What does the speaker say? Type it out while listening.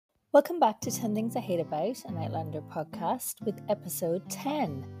Welcome back to 10 Things I Hate About, an Outlander podcast with episode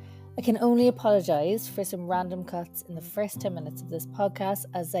 10. I can only apologise for some random cuts in the first 10 minutes of this podcast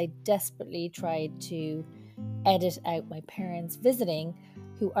as I desperately tried to edit out my parents visiting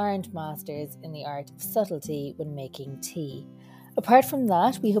who aren't masters in the art of subtlety when making tea. Apart from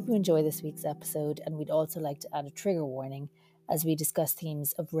that, we hope you enjoy this week's episode, and we'd also like to add a trigger warning as we discuss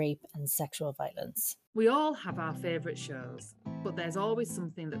themes of rape and sexual violence. We all have our favourite shows, but there's always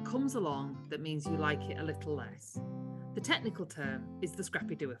something that comes along that means you like it a little less. The technical term is the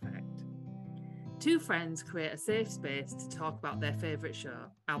Scrappy-Doo effect. Two friends create a safe space to talk about their favourite show,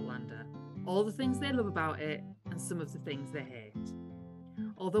 Outlander, all the things they love about it and some of the things they hate.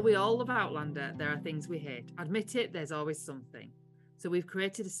 Although we all love Outlander, there are things we hate. Admit it, there's always something. So we've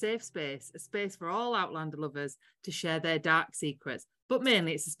created a safe space, a space for all Outlander lovers to share their dark secrets, but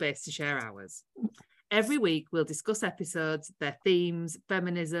mainly it's a space to share ours. Every week we'll discuss episodes, their themes,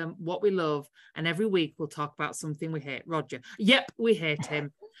 feminism, what we love, and every week we'll talk about something we hate. Roger. Yep, we hate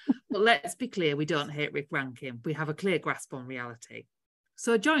him. But let's be clear, we don't hate Rick Rankin. We have a clear grasp on reality.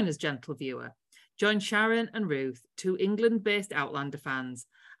 So join us, gentle viewer. Join Sharon and Ruth, two England-based Outlander fans,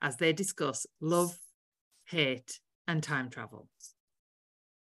 as they discuss love, hate, and time travel.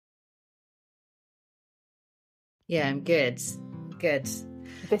 Yeah, I'm good. Good.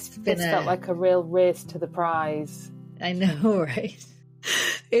 This felt like a real race to the prize. I know, right?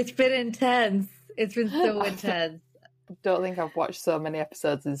 It's been intense. It's been so intense. I don't think I've watched so many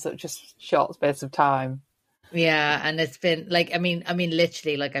episodes in such a short space of time. Yeah, and it's been like, I mean,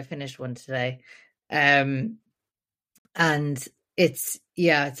 literally, like I finished one today, and it's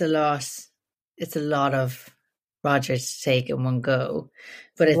a lot of Roger to take in one go,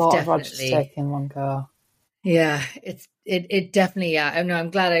 but it's definitely Roger to take in one go. Yeah, it definitely. Yeah, I know. I'm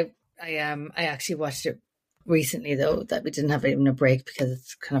glad I actually watched it recently though, that we didn't have even a break because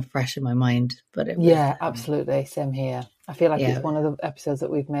it's kind of fresh in my mind. But absolutely, same here. I feel like it's one of the episodes that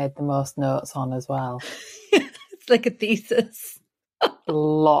we've made the most notes on as well. It's like a thesis. A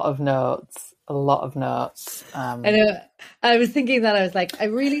lot of notes. I know. I was thinking that I was like, I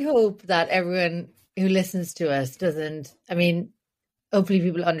really hope that everyone who listens to us doesn't. I mean, hopefully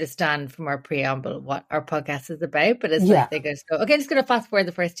people understand from our preamble what our podcast is about, but it's like they just go, okay, I'm just going to fast forward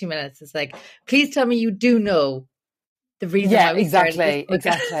the first 2 minutes. It's like, please tell me you do know the reason why we started this podcast.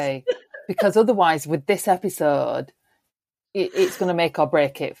 Exactly. Because otherwise, with this episode, it's going to make or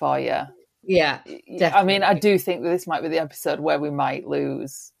break it for you. Yeah, definitely. I mean, I do think that this might be the episode where we might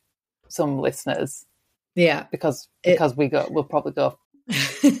lose some listeners. Yeah, because we'll probably go.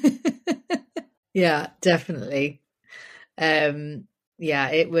 Yeah, definitely. Yeah,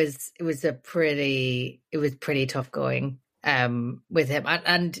 it was pretty tough going with him,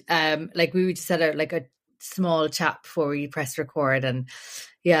 and like we just had a small chat before we pressed record, and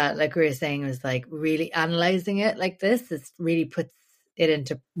like we were saying, it was like really analyzing it like this. It really puts it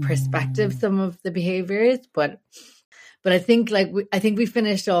into perspective, some of the behaviors, but I think we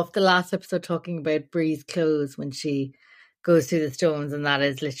finished off the last episode talking about Bree's clothes when she goes through the stones, and that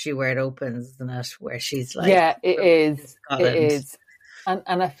is literally where it opens, isn't it? Where she's like, yeah, it is.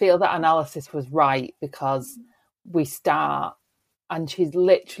 And I feel that analysis was right, because we start and she's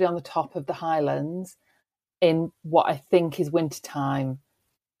literally on the top of the Highlands in what I think is wintertime,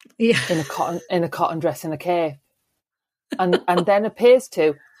 in a cotton dress in a cape, and then appears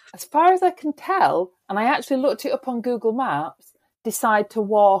to, as far as I can tell, and I actually looked it up on Google Maps, decide to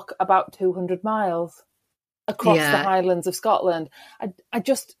walk about 200 miles across the Highlands of Scotland.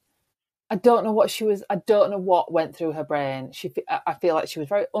 I don't know what went through her brain. I feel like she was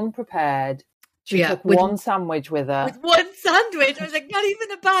very unprepared. She took one sandwich with her. With one sandwich? I was like, not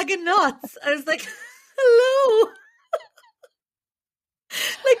even a bag of nuts. I was like, hello.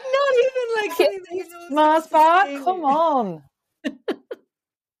 Like, not even like Mars bar, come on.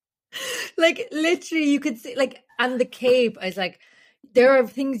 Like, literally, you could see, like, and the cape, I was like, there are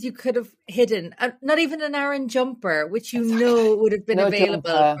things you could have hidden. Not even an Aran jumper, which would have been available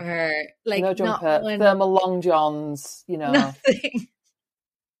for her. Like, no jumper, thermal long johns, nothing.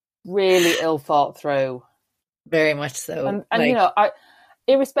 Really ill thought through. Very much so. And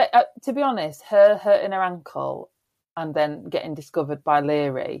to be honest, her hurting her ankle and then getting discovered by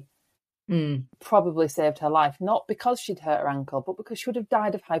Leary probably saved her life. Not because she'd hurt her ankle, but because she would have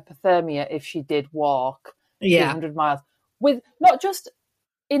died of hypothermia if she did walk 200 miles. With not just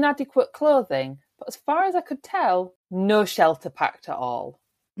inadequate clothing, but as far as I could tell, no shelter packed at all.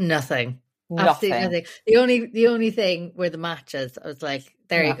 Nothing. Absolutely nothing. The only thing were the matches. I was like,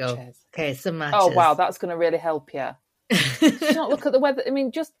 there you go. Okay, some matches. Oh wow, that's going to really help you. Just not look at the weather. I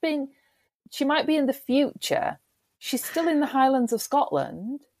mean, she might be in the future. She's still in the Highlands of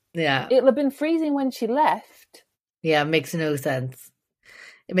Scotland. Yeah. It'll have been freezing when she left. Yeah, it makes no sense.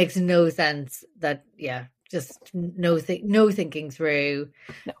 It makes no sense that, just no thinking through.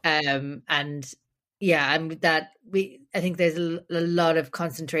 No. And yeah, I think there's a lot of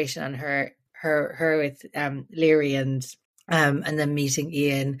concentration on her with Leary and then meeting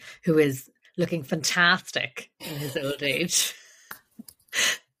Ian, who is looking fantastic in his old age.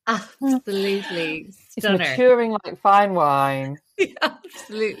 Absolutely stunner. It's maturing like fine wine. It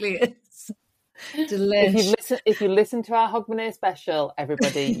absolutely is. Delicious. If you listen to our Hogmanay special,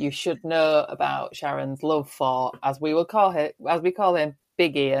 everybody, you should know about Sharon's love for, as we call him,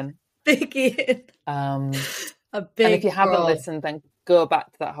 Big Ian. Big Ian. A big. And if you haven't listened, then go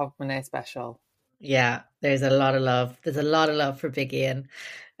back to that Hogmanay special. Yeah, there's a lot of love. There's a lot of love for Big Ian,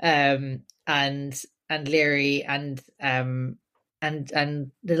 and Leary and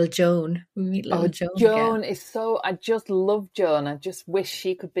little Joan. We meet little Joan. Joan again. is so. I just love Joan. I just wish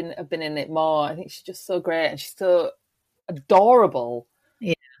she could have been in it more. I think she's just so great, and she's so adorable.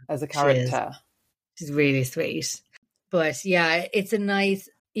 Yeah, as a character, she's really sweet. But yeah, it's a nice.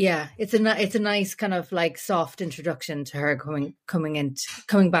 Yeah, it's a nice kind of like soft introduction to her coming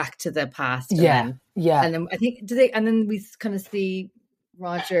back to the past. And then I think and then we kind of see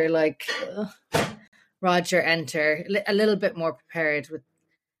Roger enter a little bit more prepared with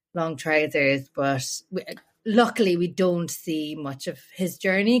long trousers, but luckily we don't see much of his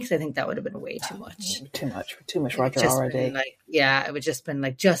journey, because I think that would have been way too much. Too much Roger already. It would just been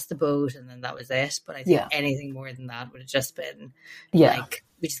like just the boat and then that was it. But I think anything more than that would have just been like,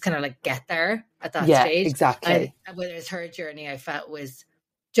 we just kind of like get there at that stage. Exactly. Whether it's her journey, I felt was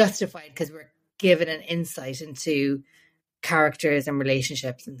justified because we're given an insight into characters and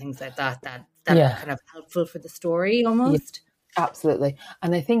relationships and things like that are kind of helpful for the story almost. Yeah, absolutely.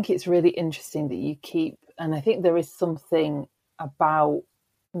 And I think it's really interesting that you keep, and I think there is something about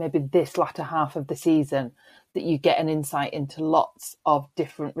maybe this latter half of the season that you get an insight into lots of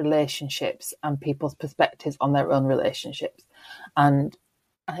different relationships and people's perspectives on their own relationships. And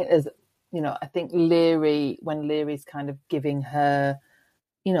I think there's, I think Leary, when Leary's kind of giving her,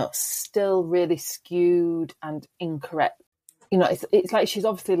 still really skewed and incorrect, it's like she's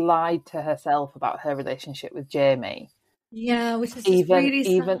obviously lied to herself about her relationship with Jamie. Yeah, which is really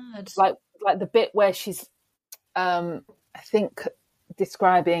sad. Like the bit where she's, I think,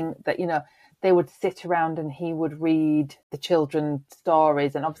 describing that, they would sit around and he would read the children's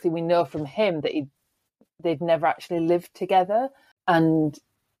stories. And obviously we know from him that they'd never actually lived together, and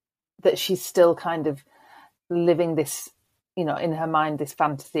that she's still kind of living this, in her mind, this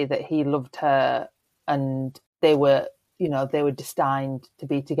fantasy that he loved her and they were destined to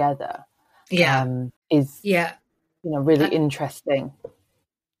be together. Yeah. Really interesting.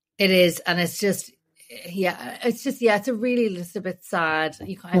 It is. And it's just, it's a really just a bit sad.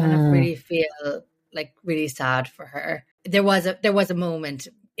 You kind of really feel like really sad for her. There was a moment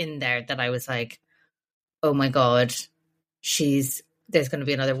in there that I was like, oh my God, there's going to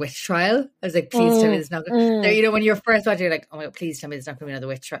be another witch trial. I was like, please tell me there's not going to, when you're first watching, you're like, oh my God, please tell me there's not going to be another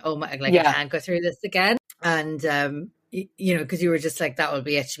witch trial. Oh my, I can't go through this again. And, because you were just like, that will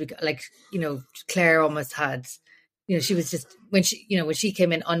be it. She, like, Claire almost had, she was just, when she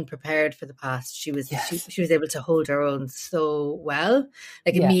came in unprepared for the past, she was able to hold her own so well,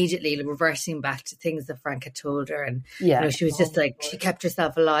 like immediately reversing back to things that Frank had told her. And, she was just like, she kept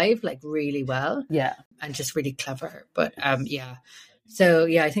herself alive, like really well. Yeah. And just really clever. But, So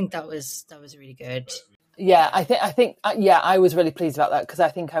I think that was really good. Yeah, I think I was really pleased about that, because I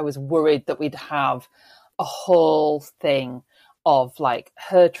think I was worried that we'd have a whole thing of like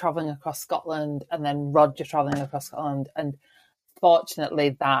her traveling across Scotland and then Roger traveling across Scotland, and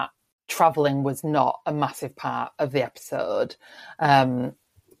fortunately that traveling was not a massive part of the episode,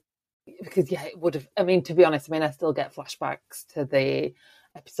 because it would have. I mean, to be honest, I still get flashbacks to the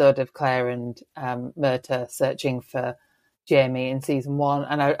episode of Claire and Myrta searching for Jamie in season 1,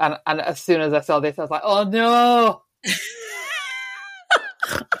 and as soon as I saw this, I was like, oh no.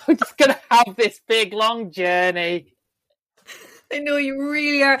 We're just gonna have this big long journey. I know, you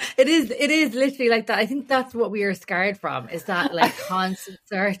really are. It is literally like that. I think that's what we are scared from, is that like constant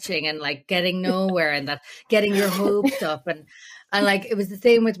searching and like getting nowhere, and that getting your hopes up, and like it was the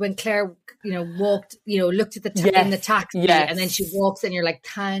same with when Claire walked, looked at in the taxi, and then she walks and you're like,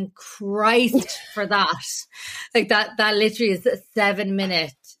 thank Christ for that. Like that literally is a 7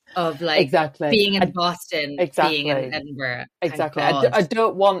 minute of like being in Boston, being in Edinburgh. Exactly. I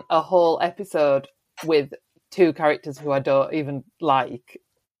don't want a whole episode with 2 characters who I don't even like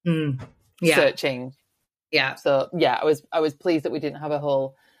searching. Yeah. So I was pleased that we didn't have a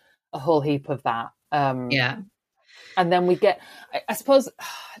whole heap of that. And then we get, I suppose,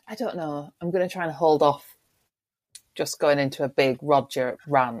 I don't know, I'm going to try and hold off just going into a big Roger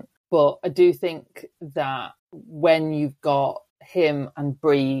rant, but I do think that when you've got him and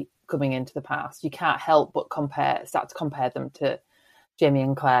Bree coming into the past, you can't help but start to compare them to Jamie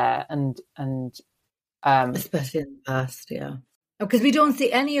and Claire, and especially in the past, yeah. Because we don't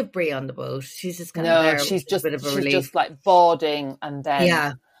see any of Bree on the boat. She's just kind of there. She's just a bit of a relief. Just like boarding, and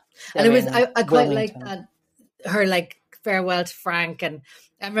then and it was I quite like that, her like farewell to Frank, and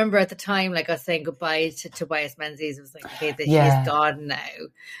I remember at the time like us saying goodbye to Tobias Menzies. It was like, okay, he's gone now,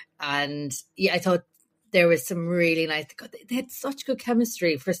 and I thought there was some really nice. God, they had such good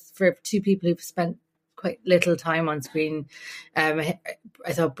chemistry for two people who've spent quite little time on screen. I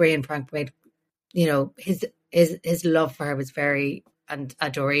thought Bree and Frank made, his love for her was very, and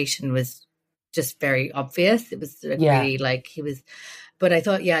adoration was just very obvious. It was really like he was, but I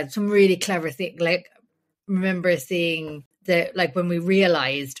thought, some really clever thing. Like, remember seeing when we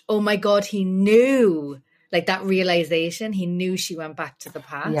realized, oh my God, he knew, like that realization, he knew she went back to the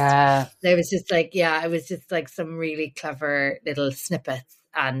past. Yeah. There was just like, it was just like some really clever little snippets.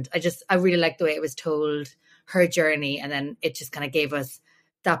 And I really liked the way it was told, her journey. And then it just kind of gave us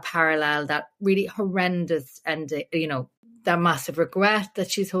that parallel, that really horrendous, and that massive regret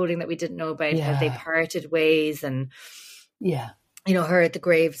that she's holding that we didn't know about, how they parted ways. And her at the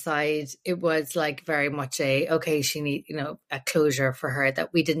graveside, it was like very much she need a closure for her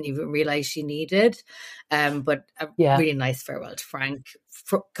that we didn't even realize she needed, but a really nice farewell to Frank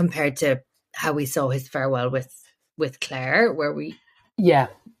compared to how we saw his farewell with Claire, where we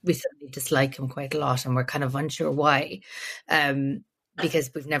suddenly dislike him quite a lot, and we're kind of unsure why,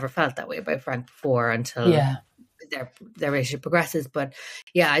 because we've never felt that way about Frank before until their relationship progresses. But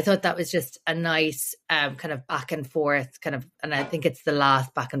I thought that was just a nice kind of back and forth and I think it's the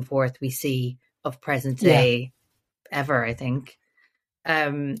last back and forth we see of present day ever, I think.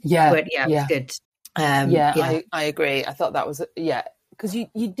 It was good. I agree. I thought that was because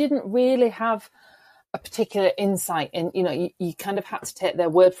you didn't really have a particular insight, and you kind of had to take their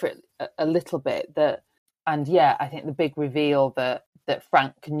word for it a little bit. I think the big reveal that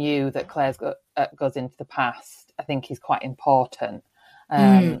Frank knew that Claire goes into the past, I think is quite important.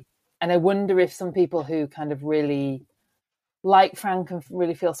 And I wonder if some people who kind of really like Frank and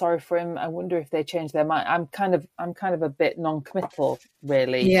really feel sorry for him, I wonder if they change their mind. I'm kind of a bit non-committal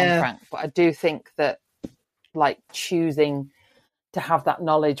really on Frank, but I do think that like choosing to have that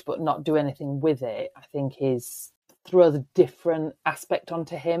knowledge but not do anything with it, I think throws a different aspect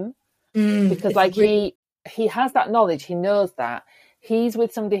onto him, because like he has that knowledge, he knows that he's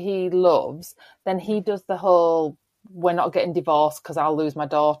with somebody he loves, then he does the whole we're not getting divorced because I'll lose my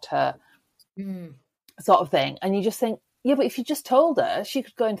daughter sort of thing, and you just think, but if you just told her, she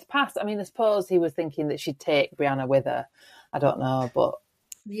could go into the past. I mean, I suppose he was thinking that she'd take Brianna with her. I don't know, but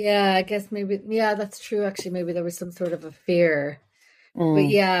I guess maybe that's true. Actually, maybe there was some sort of a fear. But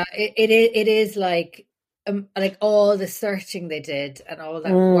it is like all the searching they did and all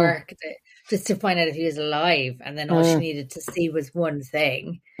that work just to find out if he was alive, and then all she needed to see was one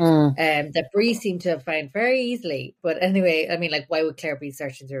thing that Bree seemed to have found very easily. But anyway, I mean, like, why would Claire be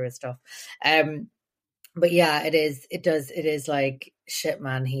searching through his stuff? But it is like, shit,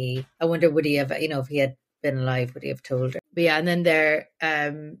 man. I wonder, would he have, if he had been alive, would he have told her? But and then there,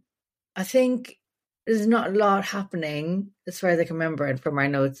 I think there's not a lot happening as far as I can remember, and from our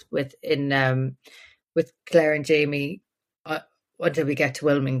notes with Claire and Jamie until we get to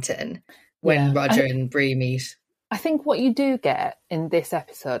Wilmington, when Roger and Bree meet. I think what you do get in this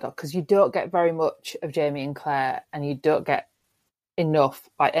episode, because you don't get very much of Jamie and Claire, and you don't get enough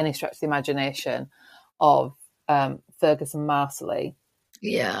by any stretch of the imagination of Fergus and Marcelly,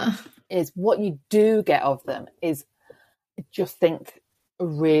 is what you do get of them is, I just think,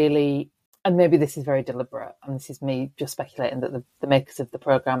 really, and maybe this is very deliberate, and this is me just speculating that the makers of the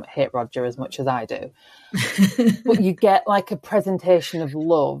programme hate Roger as much as I do, but you get like a presentation of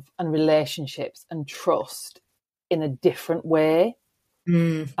love and relationships and trust in a different way,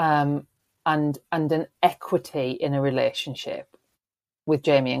 and an equity in a relationship with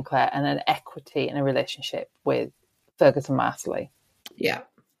Jamie and Claire, and an equity in a relationship with Fergus and Marcelly. Yeah,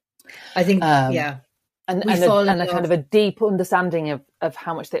 I think and a kind of a deep understanding of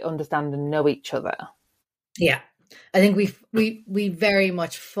how much they understand and know each other. Yeah, I think we very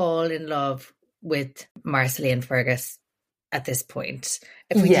much fall in love with Marcelly and Fergus at this point.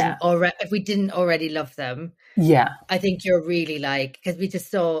 If we didn't already love them, I think you're really like, because we just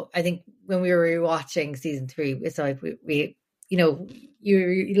saw, I think when we were rewatching season 3, it's like we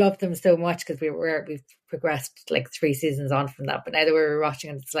you love them so much because we've progressed like 3 seasons on from that, but now that we're watching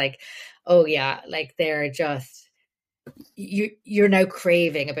it, it's like, oh yeah, like they're just you're now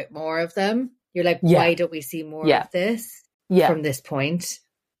craving a bit more of them. You're like, why don't we see more of this from this point?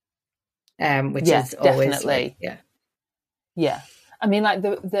 Which is always definitely. Like, yeah. I mean, like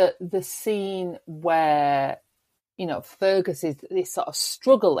the scene where, you know, Fergus is sort of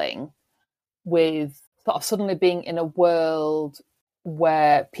struggling with sort of suddenly being in a world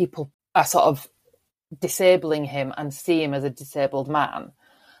where people are sort of disabling him and see him as a disabled man,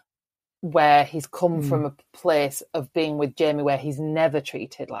 where he's come from a place of being with Jamie where he's never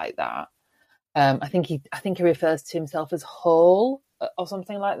treated like that. I think he refers to himself as whole or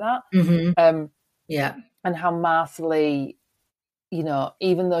something like that. Mm-hmm. And how Marcelly, you know,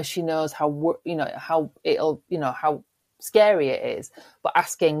 even though she knows how scary it is, but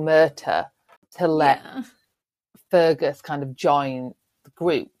asking Myrta to let Fergus kind of join the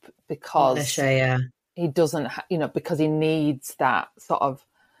group because he doesn't, because he needs that sort of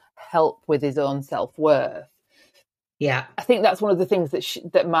help with his own self-worth. Yeah, I think that's one of the things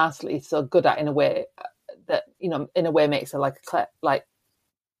that Marcelly is so good at, in a way that, you know, in a way makes her like Claire,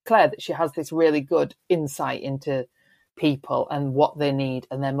 that she has this really good insight into people and what they need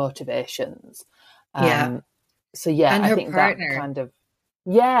and their motivations. So and I think partner. That kind of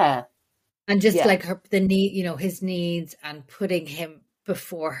and just like the need, you know, his needs, and putting him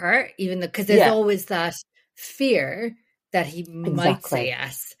before her, even though, because there's always that fear that he might say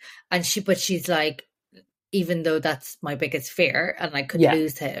yes, and she's like, even though that's my biggest fear and I could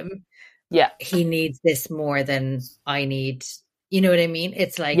lose him, he needs this more than I need. You know what I mean?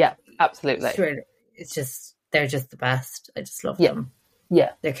 It's like, absolutely. It's just, they're just the best. I just love them.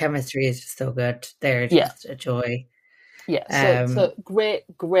 Yeah, their chemistry is just so good. They're just a joy. Yeah, so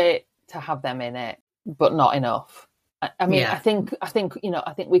great to have them in it, but not enough. I mean, I think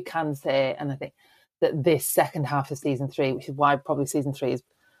we can say, and I think that this second half of season 3, which is why probably season 3 is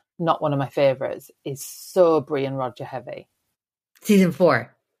not one of my favourites, is so Brie and Roger heavy. Season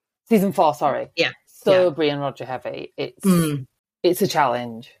 4, sorry. Yeah. So Brie and Roger heavy. It's a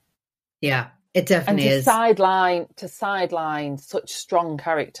challenge. Yeah, it definitely is. To sideline such strong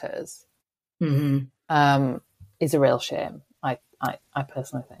characters is a real shame. I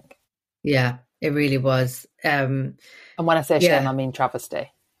personally think. Yeah, it really was. And when I say shame, I mean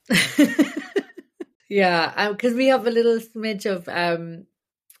travesty. Yeah, because we have a little smidge of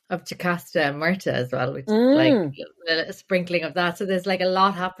Jocasta and Myrta as well, which is like a sprinkling of that. So there's like a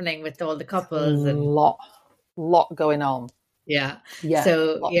lot happening with all the couples, and lot going on. Yeah.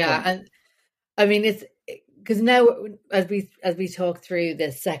 So and I mean, it's because now as we talk through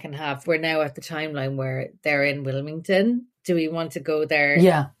this second half, we're now at the timeline where they're in Wilmington. Do we want to go there?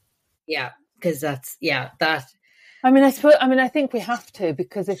 Yeah, because that's that. I think we have to,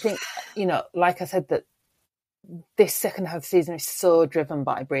 because I think, you know, like I said, that this second half of the season is so driven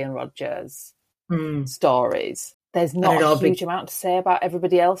by Brie and Roger's stories. There's not a huge amount to say about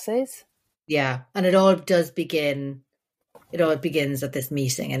everybody else's. Yeah, and it all begins at this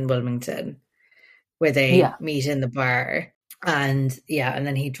meeting in Wilmington where they meet in the bar, and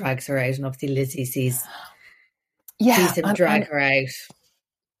then he drags her out, and obviously Lizzie sees him drag her out.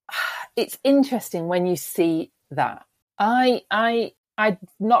 It's interesting when you see that. I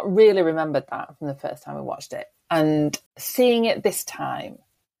not really remembered that from the first time we watched it, and seeing it this time,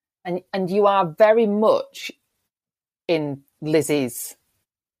 and you are very much in Lizzie's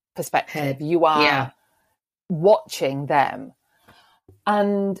perspective. You are watching them,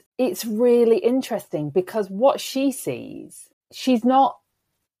 and it's really interesting because what she sees, I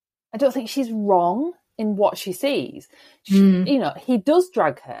don't think she's wrong in what she sees. You know, he does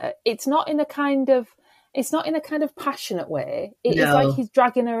drag her. It's not in a kind of passionate way. It's like he's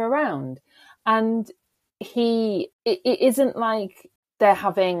dragging her around, and it isn't like they're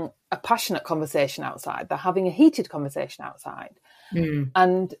having a passionate conversation outside. They're having a heated conversation outside.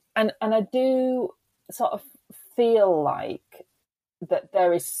 And I do sort of feel like that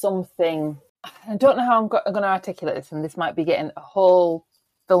there is something. I don't know how I'm going to articulate this, and this might be getting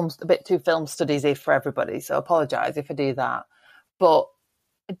a bit too film studies-y for everybody, so I apologise if I do that. But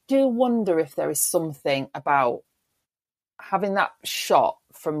I do wonder if there is something about having that shot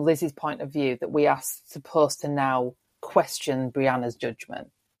from Lizzie's point of view that we are supposed to now question Brianna's judgment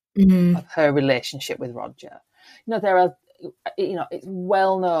of her relationship with Roger. You know, there are, you know, it's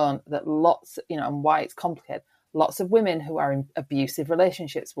well known that lots, you know, and why it's complicated. Lots of women who are in abusive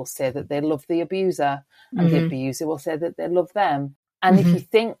relationships will say that they love the abuser, and the abuser will say that they love them. And if you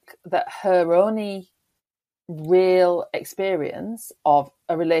think that her only real experience of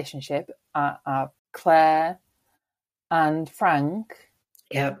a relationship are Claire and Frank,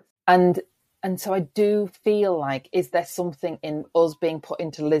 and so I do feel like, is there something in us being put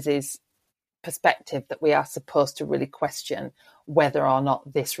into Lizzie's perspective that we are supposed to really question whether or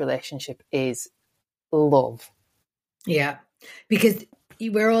not this relationship is love. Yeah, because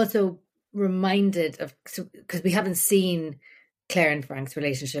we're also reminded of, because we haven't seen Claire and Frank's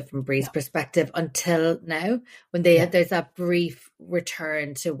relationship from Bree's perspective until now, when there's that brief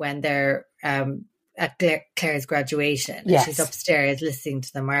return to when they're at Claire's graduation, and she's upstairs listening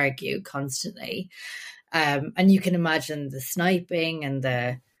to them argue constantly, and you can imagine the sniping and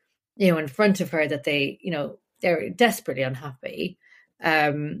the, in front of her, that they, they're desperately unhappy,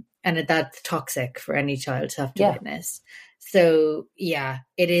 and that's toxic for any child to have to witness. So yeah,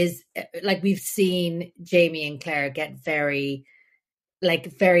 it is, like, we've seen Jamie and Claire get very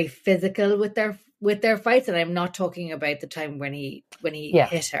physical with their fights, and I'm not talking about the time when he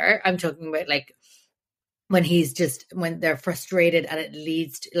hit her. I'm talking about like when they're frustrated, and it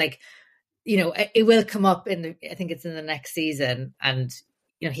leads to, it will come up I think it's in the next season, and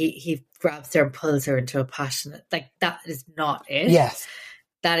he grabs her and pulls her into a passionate, that is not it. Yes,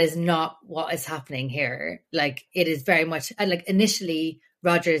 that is not what is happening here. Like, it is very much, like, initially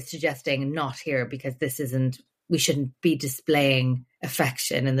Roger is suggesting not here, because we shouldn't be displaying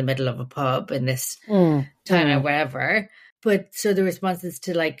affection in the middle of a pub in this time or whatever. But so the response is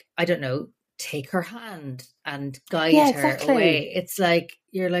to, like, I don't know, take her hand and guide her away. It's like,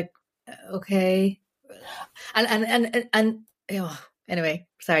 you're like, okay. And anyway,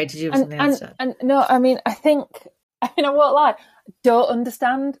 sorry, did you have something else to add? And no, I won't lie, don't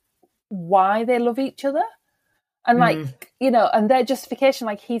understand why they love each other. And and their justification,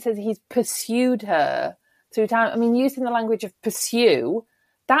 like he says, he's pursued her through time. I mean, using the language of pursue,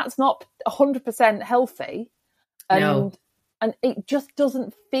 that's not 100% healthy. And it just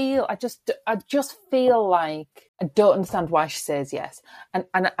doesn't feel, I just feel like I don't understand why she says yes. And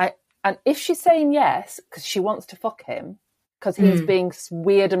if she's saying yes because she wants to fuck him, because he's being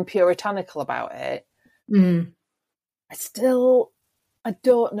weird and puritanical about it, I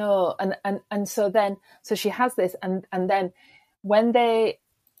don't know. And so she has this, and then when they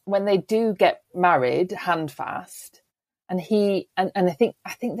do get married, handfast, and I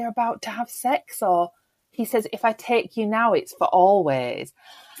think they're about to have sex, or he says, "If I take you now, it's for always,"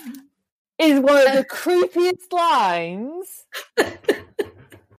 is one of the creepiest lines.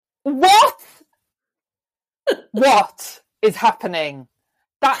 What is happening?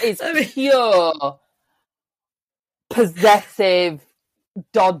 That is pure possessive,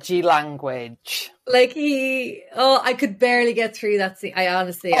 dodgy language. Like, I could barely get through that scene. I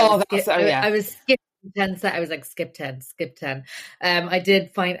was skipping 10 seconds. I was like, skip 10. I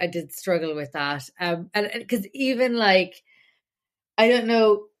did struggle with that. And because even, like, I don't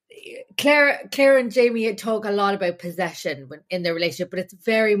know, Claire and Jamie talk a lot about possession in their relationship, but it's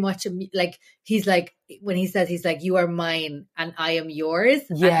very much like, he's like, when he says, he's like, you are mine and I am yours.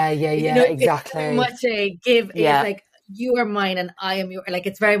 Exactly. It's very much a give. It's like, you are mine and I am yours. Like,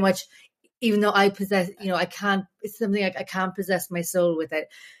 it's very much, even though I possess, I can't, it's something like I can't possess my soul with it.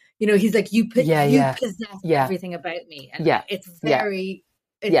 He's like, you possess everything about me. And it's very,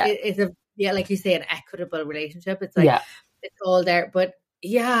 it's like you say, an equitable relationship. It's like, it's all there. But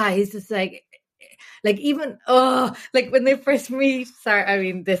he's just like even, like when they first meet,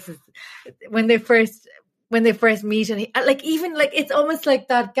 when they first meet, and he, like, even like, it's almost like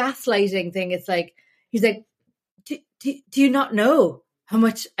that gaslighting thing. It's like, he's like, do you not know how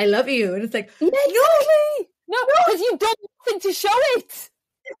much I love you? And it's like, no, because you've done nothing to show it.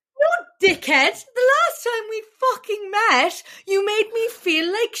 No, dickhead. The last time we fucking met, you made me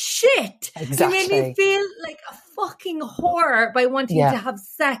feel like shit. Exactly. You made me feel like a fucking whore by wanting to have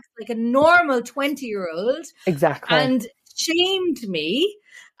sex like a normal 20-year-old. Exactly. And shamed me.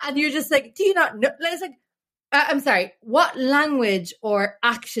 And you're just like, do you not know? It's like, I'm sorry, what language or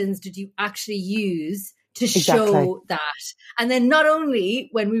actions did you actually use to show that? And then not only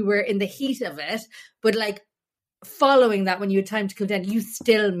when we were in the heat of it, but like, following that, when you had time to cool down, you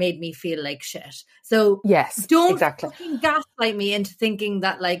still made me feel like shit. So don't fucking gaslight me into thinking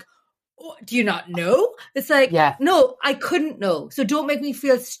that, like, oh, do you not know? It's like, no, I couldn't know. So don't make me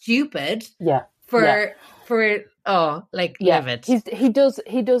feel stupid. Live it. He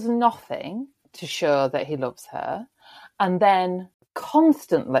does nothing to show that he loves her, and then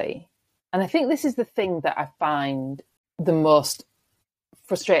constantly, and I think this is the thing that I find the most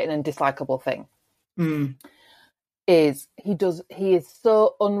frustrating and dislikable thing. Is he is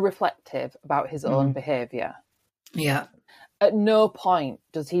so unreflective about his own behaviour. At no point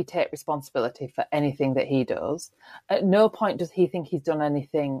does he take responsibility for anything that he does. At no point does he think he's done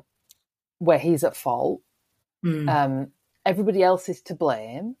anything where he's at fault. Everybody else is to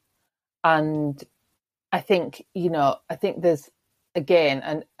blame. And I think there's,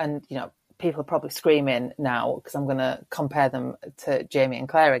 again, and people are probably screaming now because I'm going to compare them to Jamie and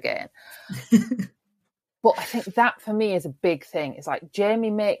Claire again. But I think that for me is a big thing. It's like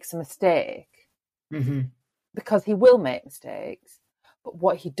Jamie makes a mistake because he will make mistakes. But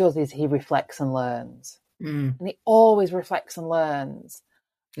what he does is he reflects and learns. And he always reflects and learns.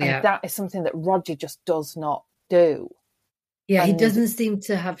 And that is something that Roger just does not do. Yeah, he doesn't seem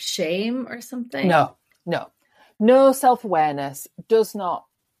to have shame or something. No self-awareness,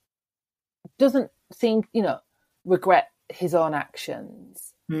 doesn't seem, regret his own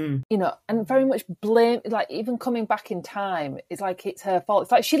actions. And very much blame, like even coming back in time, it's like it's her fault.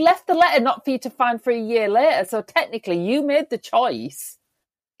 It's like she left the letter not for you to find for a year later. So technically you made the choice.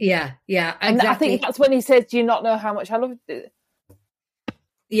 Yeah, exactly. And I think that's when he says, "Do you not know how much I love you?"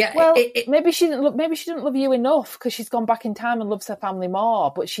 Yeah. Well, maybe she didn't love you enough because she's gone back in time and loves her family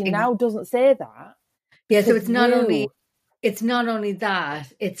more. But she now doesn't say that. Yeah. So it's not only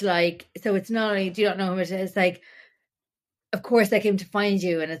that. It's like, so it's not only do you not know how much it's like. Of course, I came to find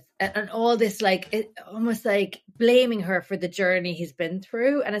you, and all this almost like blaming her for the journey he's been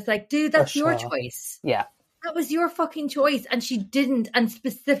through, and it's like, dude, that's your choice. Yeah, that was your fucking choice, and she didn't, and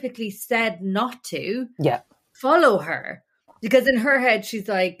specifically said not to. Follow her, because in her head she's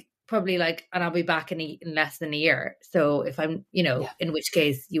like probably like, and I'll be back in less than a year. So if I'm, in which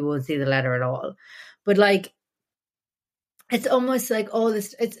case you won't see the letter at all. But like, it's almost like all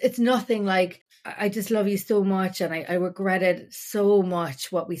this. It's nothing like. I just love you so much, and I regretted so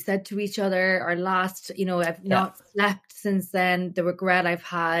much what we said to each other. Our last, I've not slept since then. The regret I've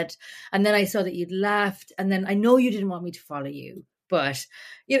had, and then I saw that you'd left, and then I know you didn't want me to follow you, but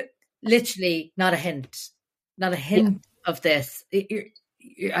literally not a hint of this.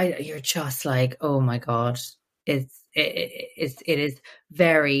 You're just like, oh my God, it is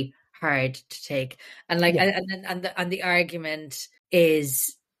very hard to take, and like, and the argument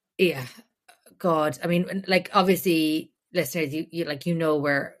is, God, I mean, like, obviously, listeners, you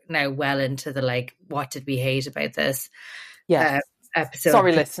we're now well into the like, what did we hate about this episode?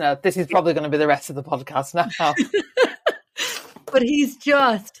 Sorry, listener, this is probably going to be the rest of the podcast now. But he's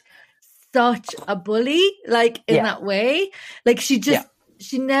just such a bully, like in that way. Like she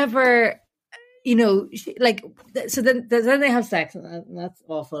never, so then they have sex, and that's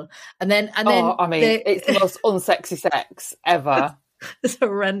awful. And then I mean, it's the most unsexy sex ever. It's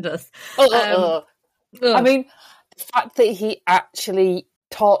horrendous. I mean, the fact that he actually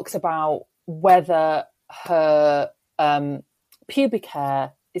talks about whether her pubic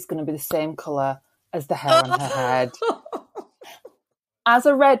hair is going to be the same colour as the hair on her head. As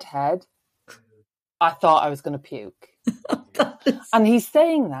a redhead, I thought I was going to puke. And he's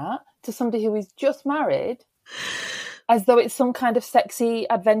saying that to somebody who is just married as though it's some kind of sexy,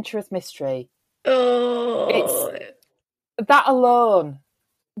 adventurous mystery. It's that alone,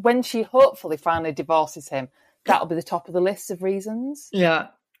 when she hopefully finally divorces him, that'll be the top of the list of reasons. Yeah.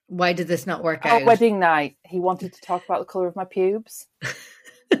 Why did this not work out? Our wedding night, he wanted to talk about the colour of my pubes.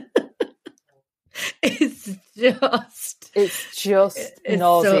 It's just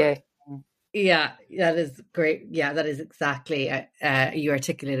nauseating. Yeah, that is great. Yeah, that is exactly, you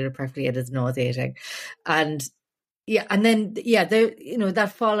articulated it perfectly. It is nauseating. And and then,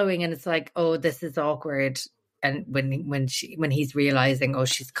 that following, and it's like, oh, this is awkward. And when he's realizing, oh,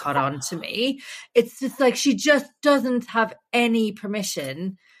 she's caught on to me, it's just like she just doesn't have any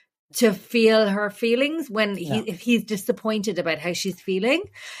permission to feel her feelings if he's disappointed about how she's feeling.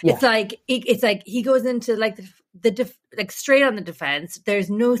 It's like he goes into like the straight on the defense. There's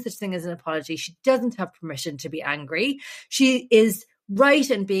no such thing as an apology. She doesn't have permission to be angry. She is right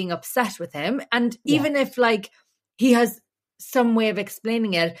in being upset with him, and even if like he has some way of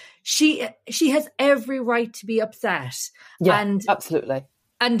explaining it, she has every right to be upset. And absolutely.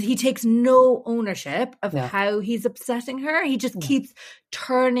 And he takes no ownership of how he's upsetting her. He just keeps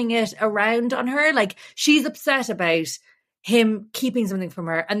turning it around on her. Like, she's upset about him keeping something from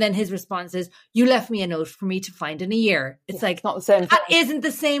her, and then his response is, you left me a note for me to find in a year. It's like, it's not the same. That isn't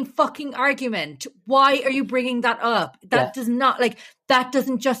the same fucking argument. Why are you bringing that up? That does not, like, that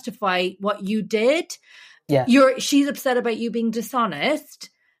doesn't justify what you did. She's upset about you being dishonest,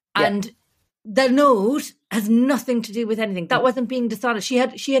 and the note has nothing to do with anything. That wasn't being dishonest. She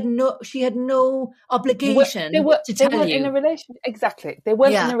had no obligation to tell you. In a relationship. Exactly. They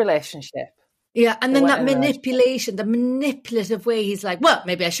weren't in a relationship. Yeah, and then that manipulation, the manipulative way he's like, well,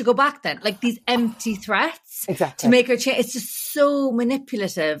 maybe I should go back then. Like these empty threats to make her change. It's just so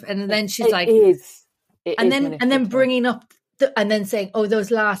manipulative. And then she's and then bringing up and then saying, oh,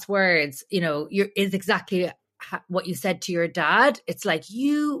 those last words, is exactly what you said to your dad. It's like,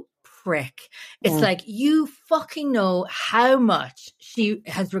 you prick. It's like, you fucking know how much she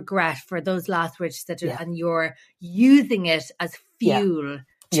has regret for those last word she said to her, and you're using it as fuel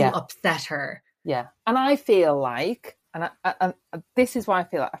to upset her. Yeah. And I feel like, and this is why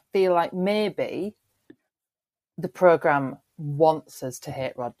I feel like maybe the programme wants us to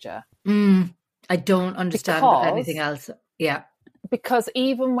hate Roger. I don't understand anything else. Yeah. Because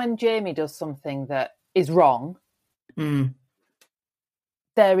even when Jamie does something that is wrong,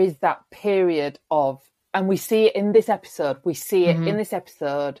 there is that period of, and we see it in this episode,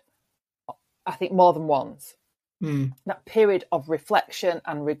 I think more than once, that period of reflection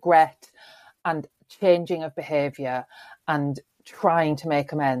and regret and changing of behaviour and trying to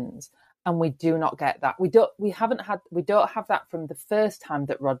make amends. And we do not get that. We don't have that from the first time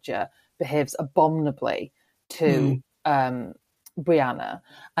that Roger behaves abominably to Brianna,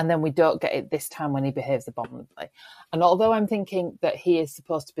 and then we don't get it this time when he behaves abominably. And although I'm thinking that he is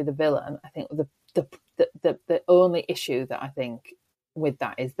supposed to be the villain, I think the only issue that I think with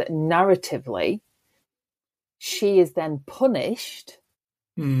that is that narratively she is then punished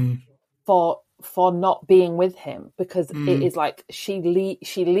for not being with him, because it is like she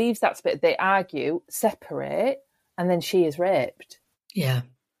leaves that bit. They argue, separate, and then she is raped. Yeah.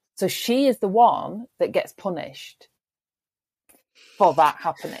 So she is the one that gets punished for that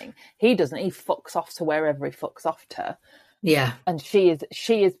happening. He doesn't. He fucks off to wherever he fucks off to. Yeah. And she is,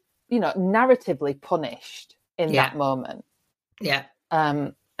 narratively punished in that moment. Yeah.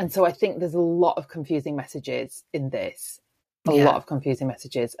 And so I think there's a lot of confusing messages in this. A lot of confusing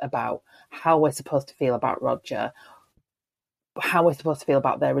messages about how we're supposed to feel about Roger, how we're supposed to feel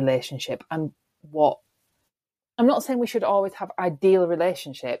about their relationship, and what... I'm not saying we should always have ideal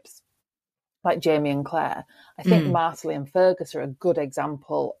relationships like Jamie and Claire. I think Marcelly and Fergus are a good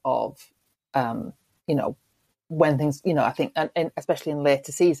example of, when things, I think, and especially in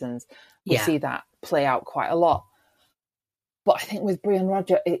later seasons, we see that play out quite a lot. But I think with Brie and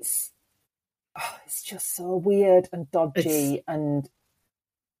Roger, it's just so weird and dodgy, and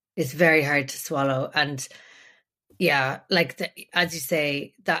it's very hard to swallow. And as you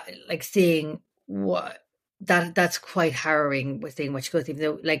say, that like seeing what that's quite harrowing with seeing what she goes, even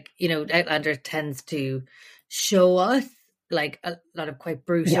though Outlander tends to show us like a lot of quite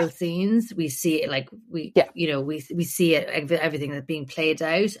brutal scenes. We see it we see it, everything that's being played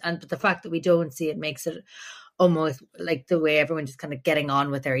out, but the fact that we don't see it makes it almost like the way everyone just kind of getting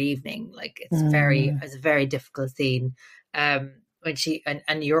on with their evening. Like it's a very difficult scene. When she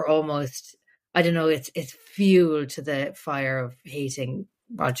and you're almost, I don't know, it's fuel to the fire of hating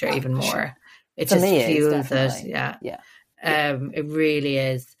Roger even more. Sure. It just fuels it. Yeah. It really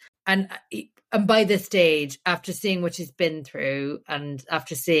is. And by this stage, after seeing what she's been through, and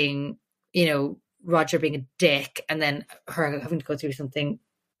after seeing, Roger being a dick, and then her having to go through something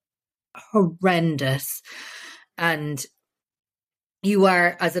horrendous, and you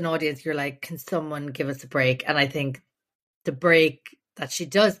are, as an audience, you're like, can someone give us a break? And I think the break that she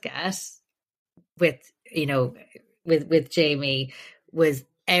does get with Jamie was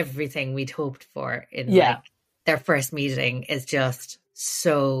everything we'd hoped for in their first meeting. Is just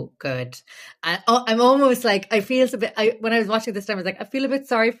so good. I'm almost like, I feel a bit, when I was watching this time, I was like, I feel a bit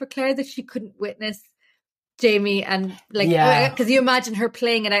sorry for Claire that she couldn't witness Jamie, and because you imagine her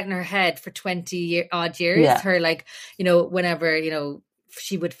playing it out in her head for 20-odd years, her whenever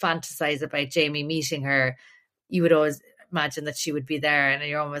she would fantasize about Jamie meeting her, you would always imagine that she would be there, and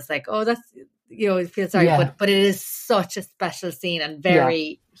you're almost like, oh, that's, you feel sorry, but it is such a special scene and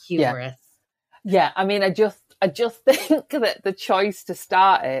very humorous. I mean, I just think that the choice to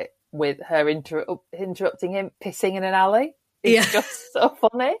start it with her interrupting him pissing in an alley is just so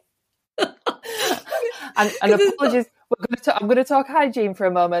funny. and apologies, I'm going to talk hygiene for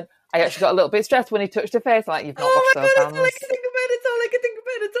a moment. I actually got a little bit stressed when he touched her face. I'm like, you've not washed those hands. All I can think about.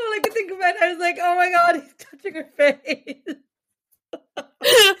 It's all I can think about. I was like, oh my God, he's touching her face.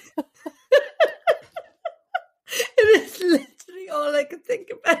 It is literally all I can think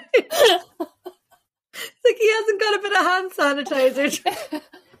about. It's like he hasn't got a bit of hand sanitizer.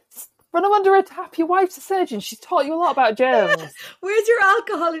 Run them under a tap. Your wife's a surgeon. She's taught you a lot about germs. Where's your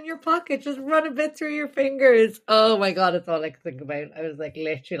alcohol in your pocket? Just run a bit through your fingers. Oh my God, it's all I could think about. I was like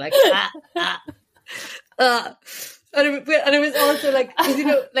literally like, And it was also like,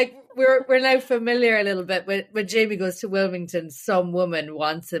 like we're now familiar a little bit. When Jamie goes to Wilmington, some woman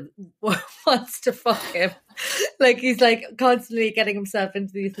wants to fuck him. Like he's like constantly getting himself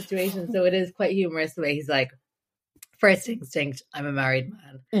into these situations. So it is quite humorous the way he's like, first instinct, I'm a married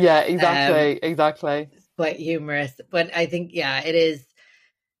man. Yeah, exactly. It's quite humorous. But I think, it is.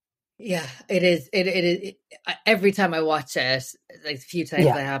 Yeah, it is. It is. Every time I watch it, like a few times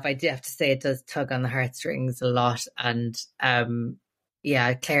I do have to say it does tug on the heartstrings a lot. And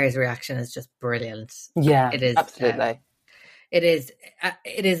yeah, Claire's reaction is just brilliant. Yeah, it is absolutely. It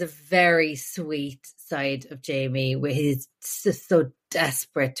is a very sweet side of Jamie, where he's just so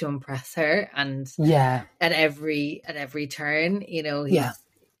desperate to impress her, and at every turn, you know,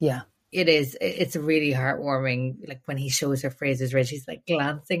 it's really heartwarming. Like when he shows her Fraser's Ridge, he's like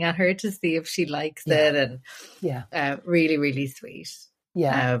glancing at her to see if she likes it, and really, really sweet.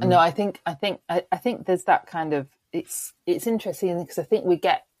 Yeah, no, I think there's that kind of it's interesting because I think we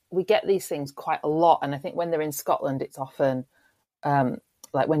get these things quite a lot, and I think when they're in Scotland, it's often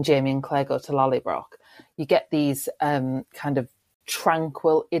like when Jamie and Claire go to Lallybroch, you get these kind of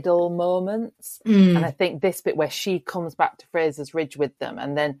tranquil idyll moments, and I think this bit where she comes back to Fraser's Ridge with them,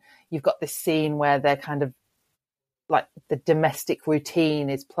 and then you've got this scene where they're kind of like the domestic routine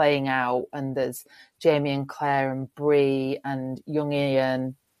is playing out, and there's Jamie and Claire and Bree and young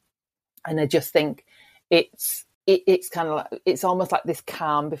Ian, and I just think it's kind of like, it's almost like this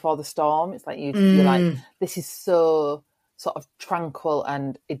calm before the storm. It's like you're like, this is so sort of tranquil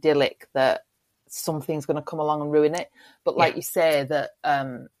and idyllic that something's going to come along and ruin it. But like you say, that I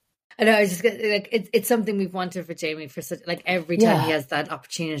know, I was just like, it's something we've wanted for Jamie for such, like every time he has that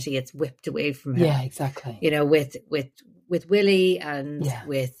opportunity, it's whipped away from him. Yeah, exactly. You know, with Willie and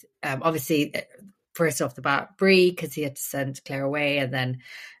with obviously first off the bat Bree, because he had to send Claire away, and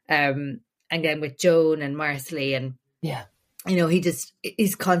then with Joan and Marcelly, and you know,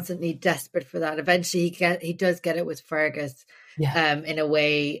 he's constantly desperate for that. Eventually he does get it with Fergus in a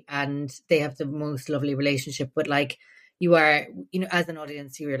way, and they have the most lovely relationship. But like, you are, you know, as an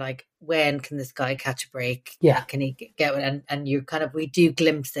audience, you were like, when can this guy catch a break? Can he get it? And you kind of, we do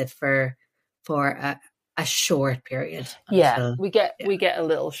glimpse it for a short period. We get a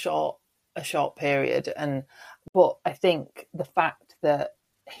little short period, but I think the fact that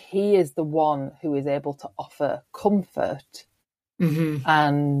he is the one who is able to offer comfort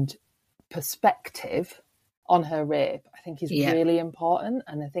and perspective on her rape, I think is really important.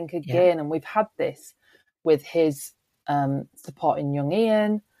 And I think again, and we've had this with his supporting young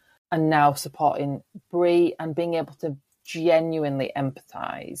Ian, and now supporting Bree, and being able to genuinely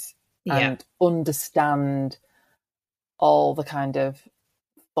empathise and understand all the kind of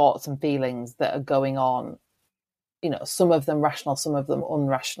thoughts and feelings that are going on. You know, some of them rational, some of them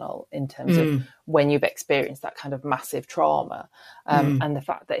unrational, in terms of when you've experienced that kind of massive trauma. And the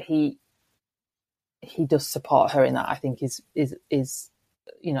fact that he does support her in that, I think is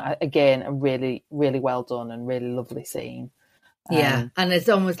you know, again, a really, really well done and really lovely scene. And it's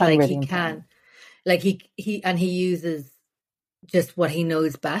almost like really he important. can, like he uses just what he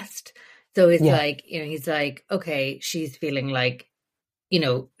knows best. So it's like, you know, he's like, okay, she's feeling like, you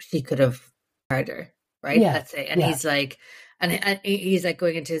know, she could have hurt her, right? Let's say. And he's like, and he's like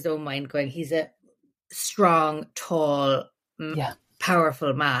going into his own mind, going, he's a strong, tall,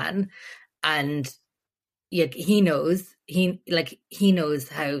 powerful man, and he knows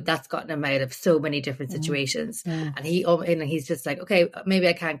how that's gotten him out of so many different situations. And he's just like, okay, maybe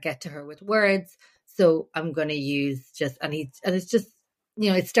I can't get to her with words, so I'm going to use and it's just, you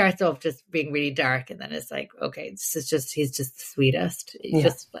know, it starts off just being really dark, and then it's like, okay, he's just the sweetest. He's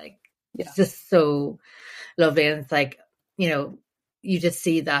just like, it's just so lovely. And it's like, you know, you just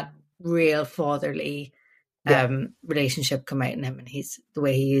see that real fatherly relationship come out in him, and the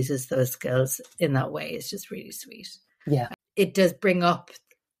way he uses those skills in that way is just really sweet. It does bring up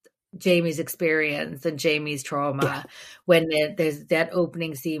Jamie's experience and Jamie's trauma when there's that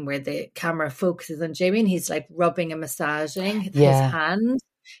opening scene where the camera focuses on Jamie, and he's like rubbing and massaging his hand.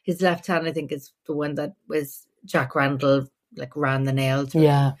 His left hand, I think, is the one that was Jack Randall like ran the nail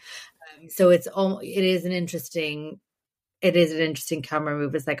through. So it is an interesting camera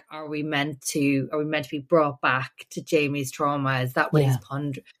move. It's like, are we meant to be brought back to Jamie's trauma? Is that what he's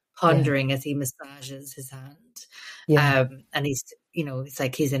pondering as he massages his hand? And he's, you know, it's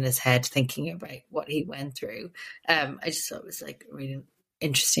like he's in his head thinking about what he went through. I just thought it was like a really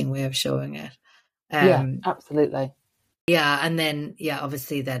interesting way of showing it. Absolutely. And then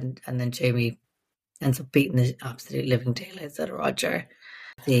obviously then Jamie ends up beating the absolute living daylights out of Roger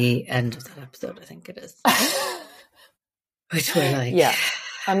at the end of that episode, I think it is. Which we're like,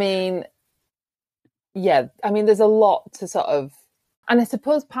 I mean, there's a lot to sort of, and I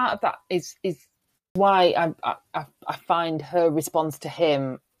suppose part of that is why I find her response to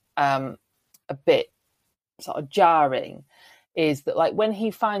him a bit sort of jarring, is that like when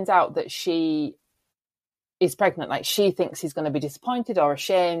he finds out that she is pregnant, like she thinks he's going to be disappointed or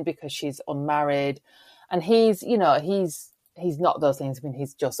ashamed because she's unmarried, and he's he's not those things. I mean,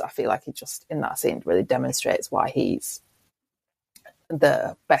 he's just, I feel like he just, in that scene, really demonstrates why he's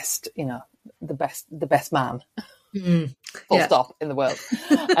the best, you know, the best man, full stop, in the world.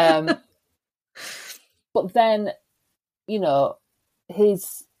 But then, you know,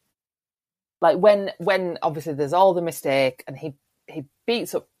 his, like, when obviously there's all the mistake and he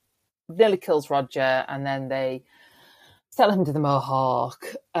beats up, nearly kills Roger, and then they sell him to the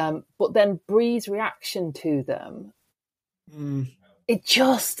Mohawk. But then Bree's reaction to them, it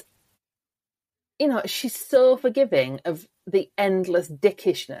just, you know, she's so forgiving of the endless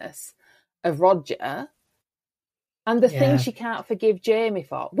dickishness of Roger and the things she can't forgive Jamie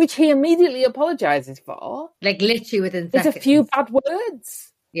for, which he immediately apologises for. Like, literally within seconds. It's a few bad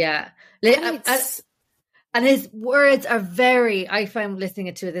words. Yeah. And his words are very, I find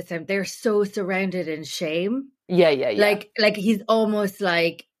listening to it this time, they're so surrounded in shame. Yeah. Like he's almost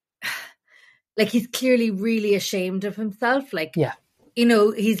like he's clearly really ashamed of himself. Like, you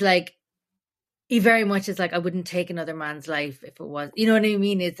know, he's like, he very much is like, I wouldn't take another man's life if it was, you know what I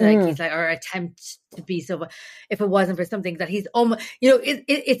mean? It's like, he's like, or attempt to be so, if it wasn't for something that he's almost, you know,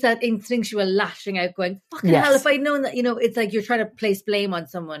 it's that instinctual lashing out going, fucking hell, if I'd known that, you know, it's like you're trying to place blame on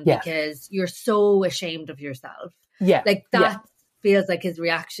someone because you're so ashamed of yourself. Yeah. Like that feels like his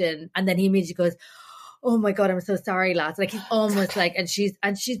reaction. And then he immediately goes, oh my God, I'm so sorry, lads. Like he's almost like, and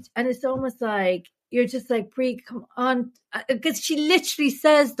it's almost like, you're just like, Bree, come on. Because she literally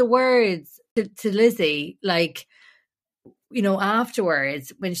says the words to Lizzie, like, you know,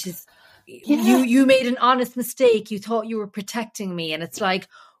 afterwards when she's, you made an honest mistake. You thought you were protecting me. And it's like,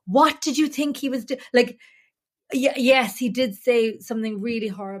 what did you think he was doing? Like, yes, he did say something really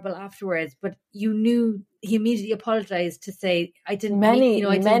horrible afterwards, but you knew he immediately apologized to say, I didn't many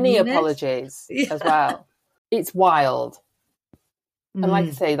apologies as well. It's wild. And like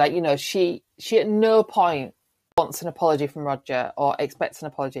I say, like, you know, she at no point wants an apology from Roger or expects an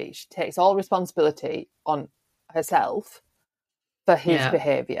apology. She takes all responsibility on herself for his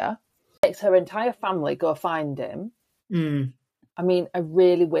behaviour. Makes her entire family go find him. I mean, I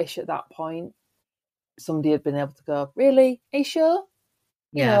really wish at that point somebody had been able to go, really? Are you sure?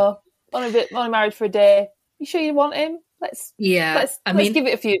 You know, only married for a day. You sure you want him? Let's give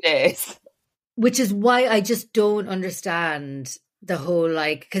it a few days. Which is why I just don't understand the whole,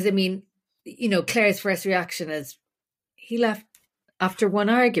 like, because I mean, you know, Claire's first reaction is he left after one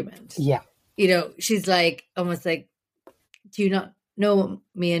argument. Yeah. You know, she's like, almost like, do you not know what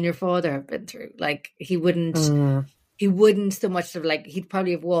me and your father have been through? Like, he wouldn't so much of like, he'd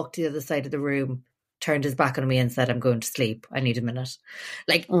probably have walked to the other side of the room, turned his back on me and said, I'm going to sleep. I need a minute.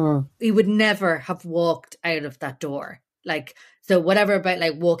 Like, he would never have walked out of that door. Like, so whatever about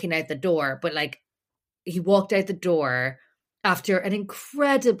like walking out the door, but like he walked out the door after an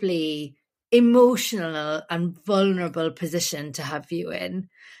incredibly emotional and vulnerable position to have you in,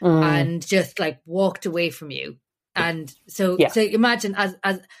 and just like walked away from you. And so imagine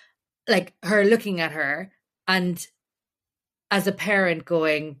as like her looking at her and as a parent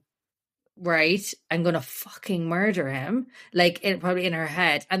going, right, I'm going to fucking murder him, like probably in her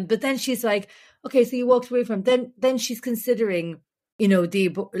head. But then she's like, okay, so you walked away from him. Then she's considering, you know, the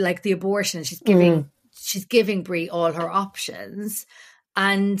abortion. She's giving Bree all her options.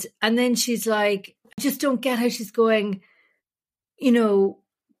 And then she's like, I just don't get how she's going, you know,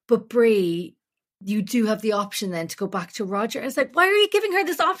 but Bree, you do have the option then to go back to Roger. It's like, why are you giving her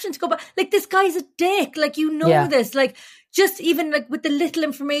this option to go back? Like, this guy's a dick. Like, you know this. Like, just even like with the little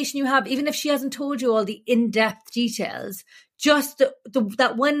information you have, even if she hasn't told you all the in-depth details, just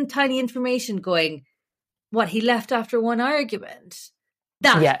that one tiny information going, what, he left after one argument.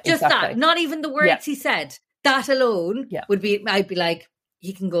 That, not even the words he said. That alone would be, I'd be like,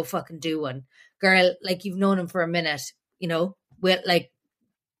 he can go fucking do one. Girl, like, you've known him for a minute, you know, we'll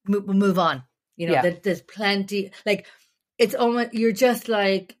move on. You know, there's plenty, like, it's almost, you're just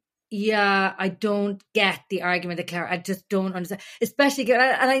like, I don't get the argument that Claire, I just don't understand. Especially, and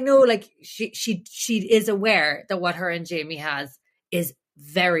I know, like, she is aware that what her and Jamie has is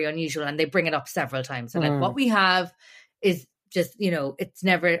very unusual, and they bring it up several times. And like, what we have is just, you know,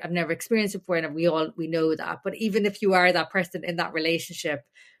 I've never experienced it before, and we know that. But even if you are that person in that relationship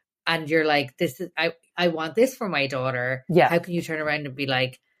and you're like, I want this for my daughter, how can you turn around and be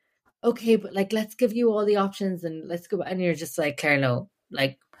like, okay, but like, let's give you all the options and let's go, and you're just like, Claire, no,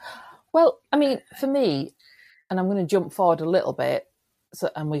 like. Well, I mean, for me, and I'm going to jump forward a little bit,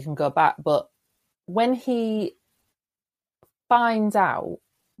 and we can go back, but when he finds out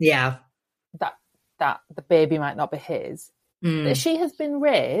that the baby might not be his, that she has been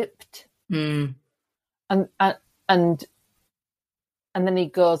raped, and then he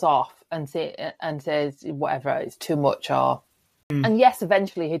goes off and says whatever, it's too much, or And yes,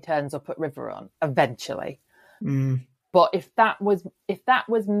 eventually he turns up at Riverrun. Eventually. But if that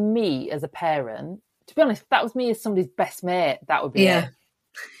was me as a parent, to be honest, if that was me as somebody's best mate, that would be it.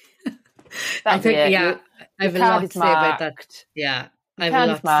 I think, I have a lot to say about that. Yeah. I have a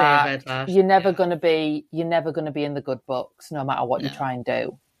lot to say about that. You're never going to be in the good books, no matter what you try and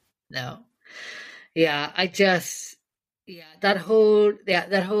do. No. Yeah, that whole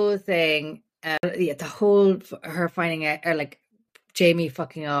thing, the whole her finding out, or like Jamie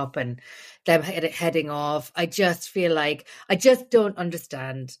fucking up and them heading off. I just feel like I just don't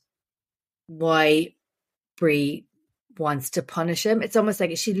understand why Bree wants to punish him. It's almost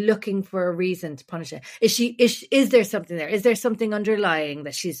like, is she looking for a reason to punish him? Is there something there? Is there something underlying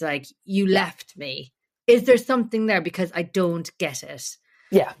that she's like, you left me? Is there something there? Because I don't get it.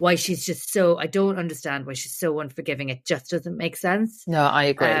 Yeah. Why she's just so, I don't understand why she's so unforgiving. It just doesn't make sense. No, I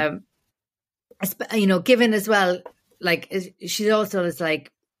agree. Given as well, like, she also is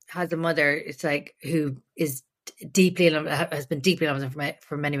like, has a mother, it's like, who is deeply in love, has been deeply in love with him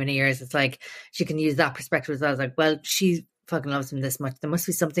for many, many years. It's like, she can use that perspective as well. It's like, well, she fucking loves him this much. There must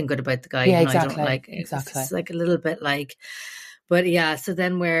be something good about the guy. Yeah, exactly. I don't like. Exactly. It's like a little bit like, but yeah, so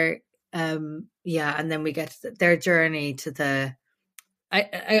then we're, and then we get to their journey to the,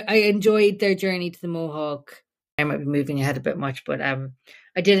 I enjoyed their journey to the Mohawk. I might be moving ahead a bit much, but I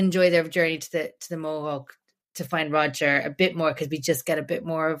did enjoy their journey to the Mohawk to find Roger a bit more, because we just get a bit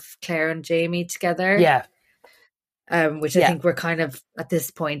more of Claire and Jamie together. Yeah. Which I think we're kind of at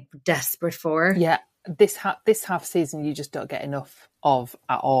this point desperate for. Yeah. This half season you just don't get enough of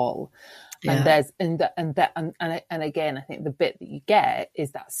at all. Yeah. And there's and again, I think the bit that you get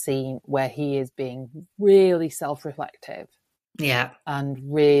is that scene where he is being really self-reflective. Yeah.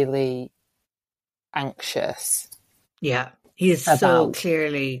 And really anxious. Yeah. He is so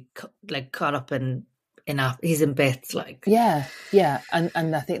clearly like caught up in he's in bits, like. Yeah. And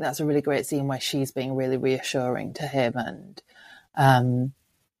I think that's a really great scene where she's being really reassuring to him, and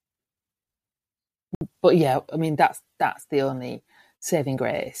but yeah, I mean that's the only saving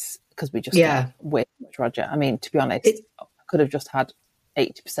grace, because we just get way too much Roger. I mean, to be honest, I could have just had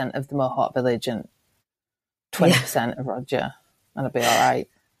 80% of the Mohawk village and 20% of Roger, and I'd be all right.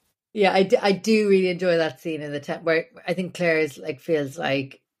 Yeah, I do really enjoy that scene in the tent where I think Claire is like, feels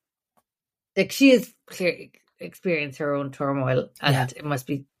like she is clearly experienced her own turmoil, and it must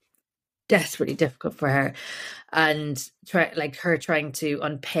be desperately difficult for her, and trying to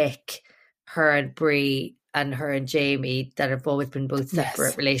unpick her and Bree and her and Jamie that have always been both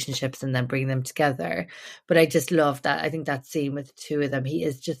separate relationships, and then bring them together. But I just love that. I think that scene with the two of them, he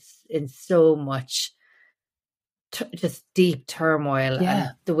is just in so much just deep turmoil,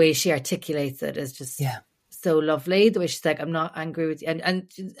 and the way she articulates it is just so lovely. The way she's like, I'm not angry with you, and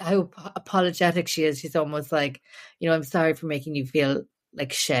how apologetic she is. She's almost like, I'm sorry for making you feel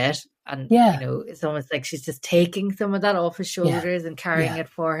like shit, and it's almost like she's just taking some of that off his shoulders and carrying it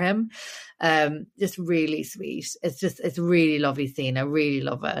for him. Just really sweet. It's a really lovely scene. I really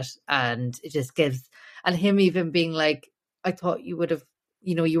love it, and it just gives, and him even being like, I thought you would have,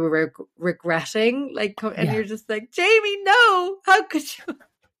 you were regretting, like, and you're just like, Jamie, no, how could you?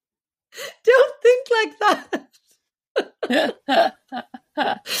 Don't think like that.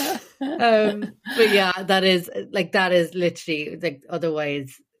 But yeah, that is literally like,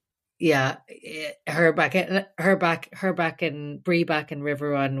 otherwise, her back and Bree back in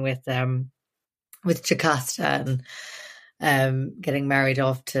Riverrun with Jocasta, and getting married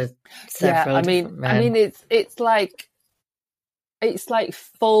off to several. I mean, it's like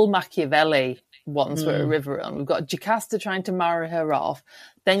full Machiavelli. Once we're at Riverrun, we've got Jocasta trying to marry her off.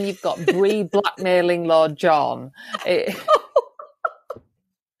 Then you've got Bree blackmailing Lord John. It's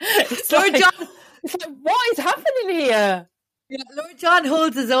Lord John. It's like, what is happening here? Yeah, Lord John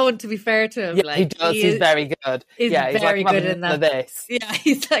holds his own, to be fair to him. Yeah, like, he does. He's very good. He's very good in that. This. Yeah,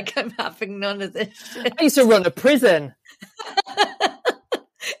 he's like, I'm having none of this shit. I used to run a prison.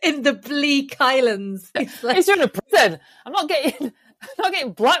 In the Bleak Highlands. Like, I used to run a prison. I'm not getting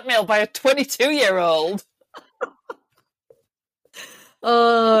blackmailed by a 22-year-old.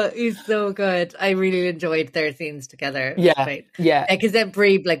 Oh, he's so good. I really enjoyed their scenes together. Yeah. Because then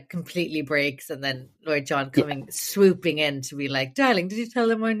Bree like completely breaks, and then Lord John swooping in to be like, darling, did you tell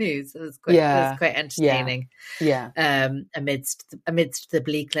them our news? It was quite entertaining. Yeah. Amidst the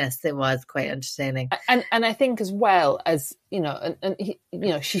bleakness, it was quite entertaining. And I think as well as,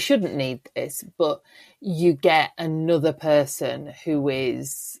 she shouldn't need this, but you get another person who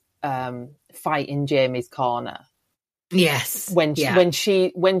is fighting Jamie's corner. Yes. When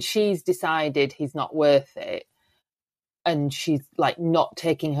she's decided he's not worth it, and she's like not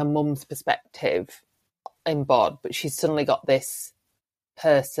taking her mum's perspective in bod, but she's suddenly got this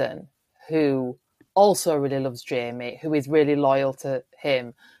person who also really loves Jamie, who is really loyal to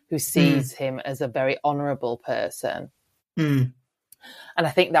him, who sees him as a very honourable person. And I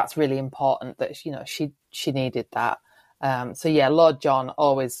think that's really important that, you know, she needed that. So yeah, Lord John,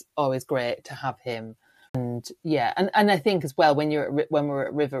 always great to have him. And yeah, and I think as well, when we're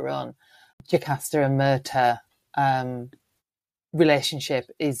at River Run, Jocasta and Myrta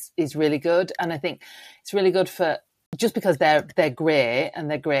relationship is really good. And I think it's really good for, just because they're great and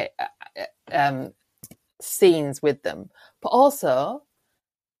they're great scenes with them, but also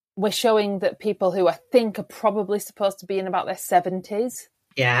we're showing that people who I think are probably supposed to be in about their 70s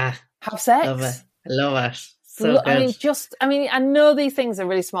have sex. I love it. So good. I know these things are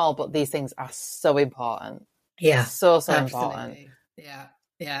really small, but these things are so important. Yeah, so important.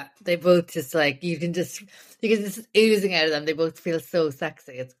 Yeah. They both just like, you can just oozing out of them. They both feel so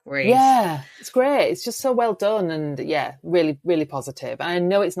sexy. It's great. Yeah, it's great. It's just so well done, and yeah, really, really positive. And I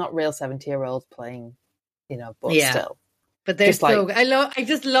know it's not real 70-year-olds playing, you know, but still. But they're so good. I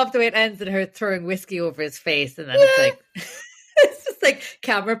just love the way it ends and her throwing whiskey over his face, and then it's like it's just like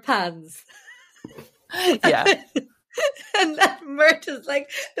camera pans. Yeah. And that Myrta's like,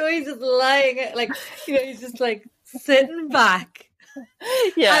 the way he's just lying, like, you know, he's just like sitting back.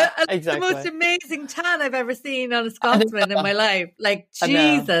 Yeah, exactly. The most amazing tan I've ever seen on a Scotsman in my life. Like,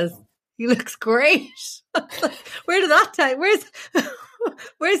 Jesus, he looks great. Like, where did that tan?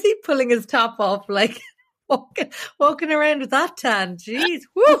 Where's he pulling his top off? Like, walking around with that tan. Jeez,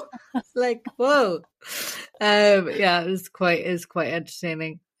 woo! Like, whoa. Yeah, it was quite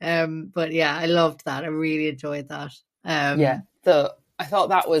entertaining. But yeah, I loved that. I really enjoyed that. So I thought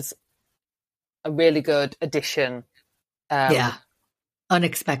that was a really good addition.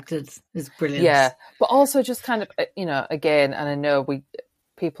 Unexpected is brilliant. Yeah, but also just kind of, you know, again, and I know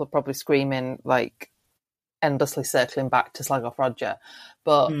people are probably screaming, like, endlessly circling back to slag off Roger,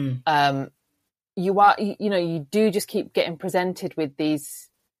 but you do just keep getting presented with these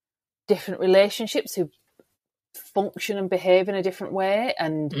different relationships who function and behave in a different way,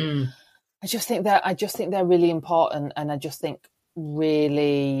 and I just think they're really important, and I just think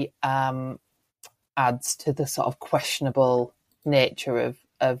really adds to the sort of questionable nature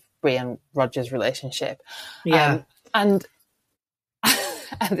of Brie and Roger's relationship. And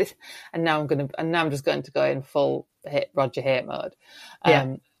now I'm just going to go in full Roger hate mode.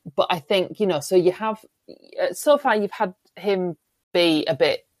 But I think, you know, so you have, so far you've had him be a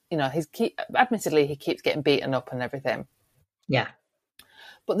bit, you know, admittedly he keeps getting beaten up and everything. Yeah.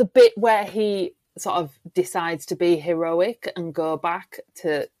 But the bit where he sort of decides to be heroic and go back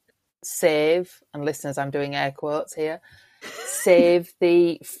to save, and listeners, I'm doing air quotes here, save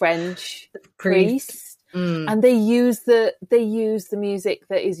the French priest. And they use the music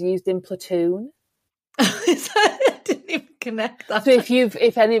that is used in Platoon. I didn't even connect that. So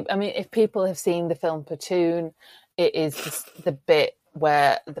if people have seen the film Platoon, it is the bit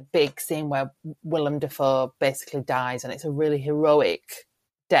where the big scene where Willem Dafoe basically dies, and it's a really heroic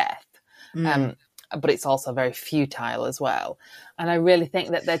death. But it's also very futile as well. And I really think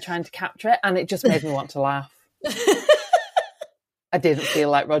that they're trying to capture it, and it just made me want to laugh. I didn't feel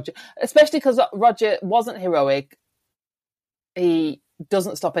like Roger, especially because Roger wasn't heroic. He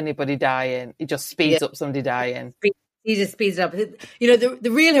doesn't stop anybody dying. He just speeds up somebody dying. He just speeds it up. You know, the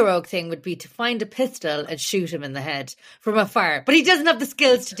real heroic thing would be to find a pistol and shoot him in the head from afar. But he doesn't have the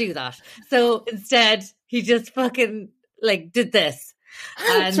skills to do that. So instead, he just fucking, like, did this.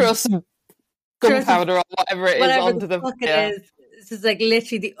 And throw some gunpowder or whatever it is onto the fuck it is. This is like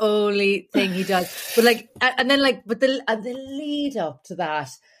literally the only thing he does. But like, and then like, but the lead up to that,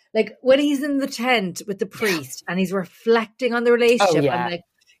 like when he's in the tent with the priest and he's reflecting on the relationship, I'm like,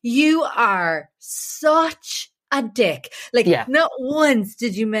 you are such a dick. Like, not once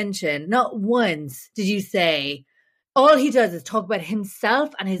did you mention, not once did you say, all he does is talk about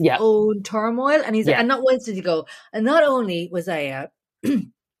himself and his own turmoil. And he's like, and not once did he go, and not only was I a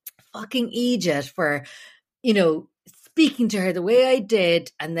fucking idiot for, you know, speaking to her the way I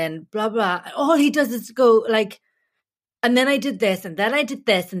did, and then blah, blah. All he does is go like, and then I did this, and then I did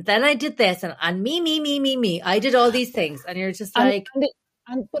this, and then I did this, and me. I did all these things. And you're just like...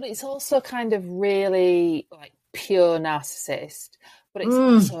 But it's also kind of really like pure narcissist, but it's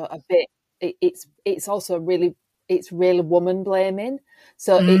also a bit, it's also really woman blaming.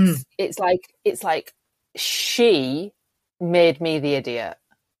 So it's like she made me the idiot.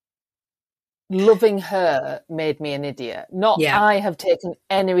 Loving her made me an idiot. Not I have taken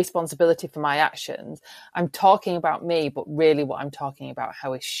any responsibility for my actions. I'm talking about me, but really what I'm talking about,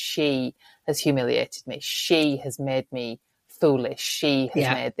 how is she has humiliated me. She has made me foolish. She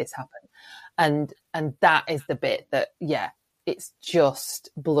has made this happen. And that is the bit that, it's just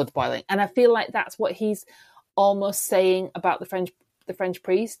blood boiling. And I feel like that's what he's almost saying about the French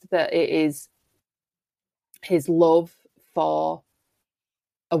priest, that it is his love for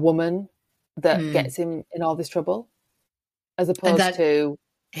a woman that gets him in all this trouble, as opposed to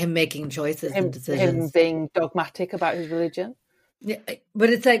him making choices and decisions, him being dogmatic about his religion. Yeah, but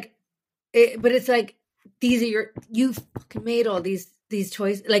it's like, you fucking made all these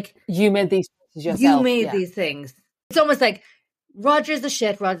choices. Like, you made these choices yourself. You made these things. It's almost like Roger's the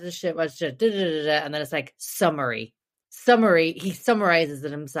shit, and then it's like summary. He summarizes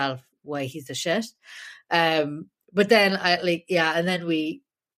it himself why he's a shit. But then and then we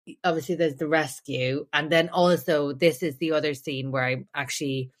obviously there's the rescue, and then also this is the other scene where I'm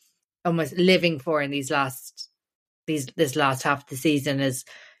actually almost living for in this last half of the season, is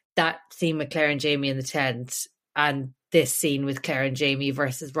that scene with Claire and Jamie in the tent, and this scene with Claire and Jamie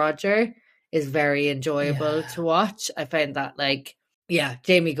versus Roger is very enjoyable to watch. I find that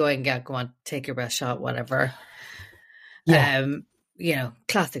Jamie going, go on, take your best shot, whatever.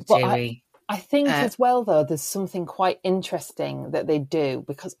 Classic Jamie. I think as well, though, there's something quite interesting that they do,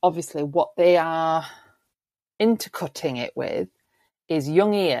 because obviously what they are intercutting it with is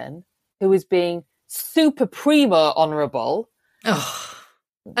young Ian, who is being super primo honourable,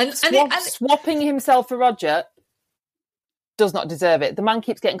 and swapping himself for Roger, does not deserve it. The man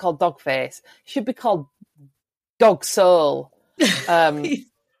keeps getting called Dogface. He should be called Dog Soul.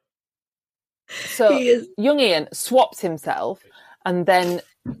 So young Ian swaps himself and then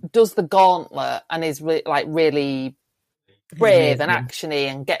does the gauntlet and is really brave and actiony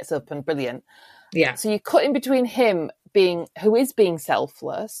and gets up and brilliant. Yeah. So you cut in between him who is being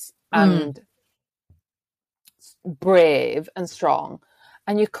selfless and brave and strong,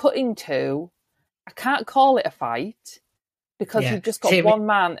 and you're cutting to, I can't call it a fight, because you've just got one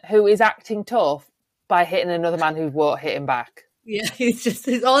man who is acting tough by hitting another man who won't hit him back. Yeah,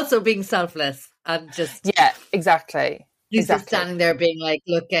 he's also being selfless and just... Yeah, exactly. He's just standing there being like,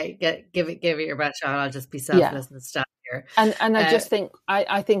 look, give it your best shot, I'll just be selfless and stand here. And I just think,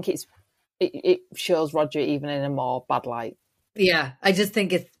 I think it shows Roger even in a more bad light. Yeah, I just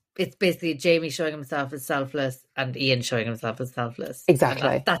think it's basically Jamie showing himself as selfless and Ian showing himself as selfless.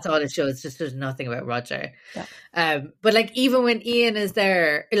 Exactly. That's all it shows. Just there's nothing about Roger. Yeah. But even when Ian is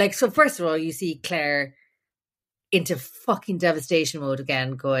there, so first of all, you see Claire into fucking devastation mode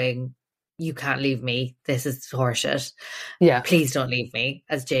again, going, you can't leave me. This is horseshit. Yeah. Please don't leave me.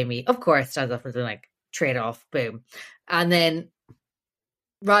 As Jamie, of course, stands up and is like, trade off, boom. And then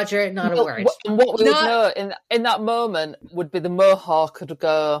Roger, not a word. What we would know in that moment would be the Mohawk could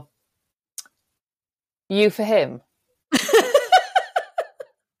go, you for him.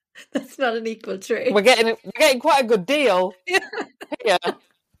 That's not an equal trade. We're getting quite a good deal. Yeah.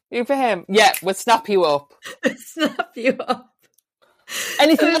 You for him. Yeah, we'll snap you up. Snap you up.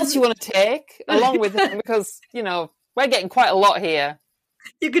 Anything else you want to take along with him? Because, we're getting quite a lot here.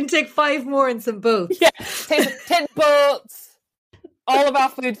 You can take 5 more and some boats. Yeah, take 10 boats. All of our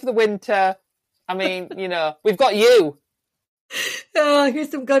food for the winter. I mean, we've got you. Oh,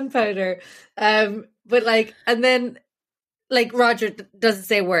 here's some gunpowder. But and then Roger doesn't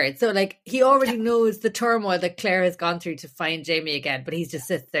say words. So he already knows the turmoil that Claire has gone through to find Jamie again, but he just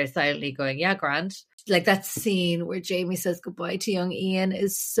sits there silently going, yeah, grand. That scene where Jamie says goodbye to young Ian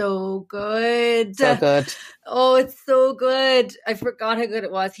is so good. So good. Oh, it's so good. I forgot how good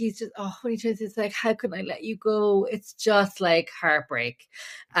it was. He's just, when he turns, it's like, how can I let you go? It's just heartbreak.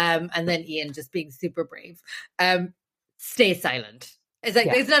 And then Ian just being super brave. Stay silent. It's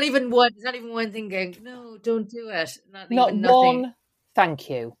it's not even one thing going, no, don't do it. Not even one. Thank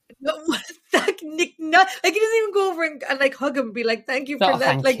you. No, Nick, he doesn't even go over and hug him and be like, thank you for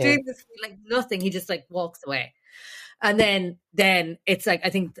that. Doing this, nothing. He just walks away. And then it's I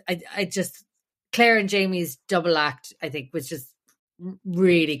think I just, Claire and Jamie's double act, I think, was just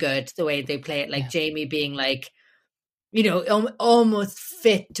really good. The way they play it, Jamie being almost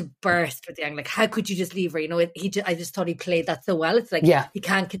fit to burst with the young, how could you just leave her? I just thought he played that so well. It's he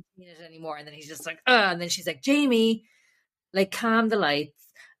can't continue it anymore. And then he's just and then she's like, Jamie, calm the lights.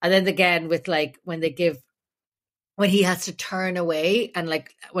 And then again with when he has to turn away and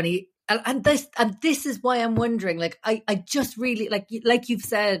when he and this is why I'm wondering, I just really like you've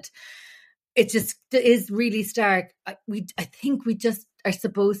said, it is really stark. I think we just are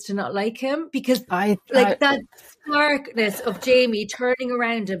supposed to not like him, because that starkness of Jamie turning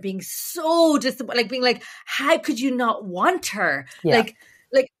around and being so disappointed, being how could you not want her? Yeah.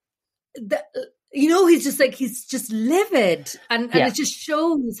 He's just livid, and it just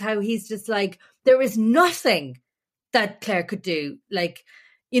shows how he's just there is nothing that Claire could do.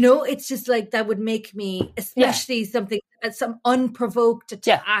 it's just like that would make me, especially something, some unprovoked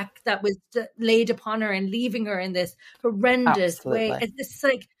attack that was laid upon her and leaving her in this horrendous way. It's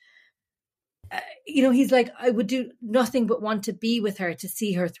like, he's like, I would do nothing but want to be with her, to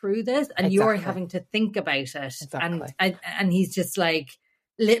see her through this, and you're having to think about it. And he's just like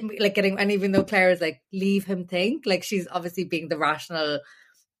getting, and even though Claire is like, leave him think, like she's obviously being the rational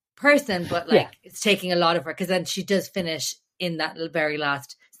person, but like it's taking a lot of her, because then she does finish in that very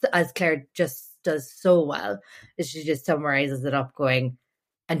last, as Claire just does so well, is she just summarizes it up going,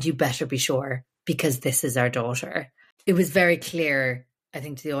 and you better be sure, because this is our daughter. It was very clear, I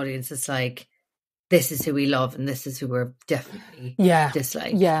think, to the audience, it's like, this is who we love and this is who we're definitely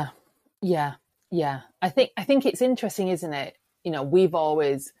dislike. Yeah. I think it's interesting, isn't it? We've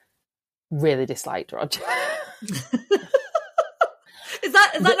always really disliked Roger. Is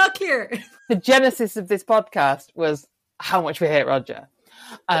that not clear? The genesis of this podcast was how much we hate Roger.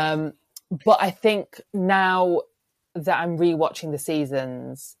 But I think now that I'm rewatching the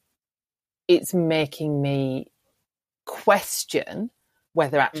seasons, it's making me question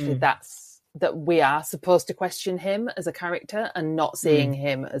whether actually that we are supposed to question him as a character and not seeing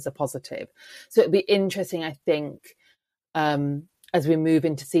him as a positive. So it'd be interesting, I think, as we move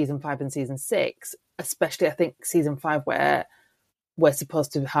into season 5 and season 6, especially I think season 5, where we're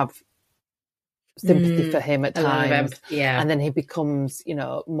supposed to have sympathy for him at times, and then he becomes,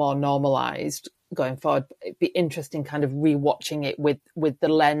 more normalized going forward. It'd be interesting kind of rewatching it with the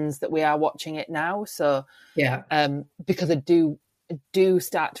lens that we are watching it now. So because I do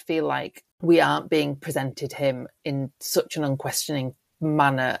start to feel like we aren't being presented him in such an unquestioning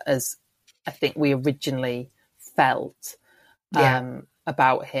manner as I think we originally felt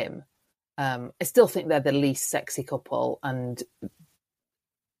about him. I still think they're the least sexy couple, and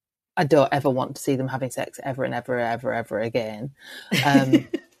I don't ever want to see them having sex ever and ever, ever, ever again.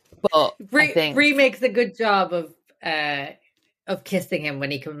 But I think Brie makes a good job of kissing him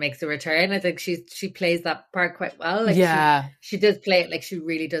when he makes a return. I think she plays that part quite well. Like she does play it like she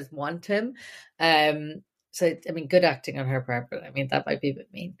really does want him. So I mean, good acting on her part, but I mean that might be a bit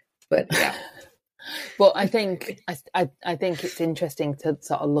mean. But yeah. Well, I think I think it's interesting to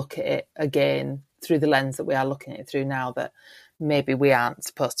sort of look at it again through the lens that we are looking at it through now, that maybe we aren't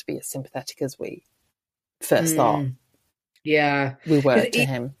supposed to be as sympathetic as we first thought. Yeah. We were to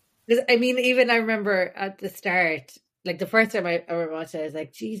him. I mean, even I remember at the start, like the first time I ever watched it, I was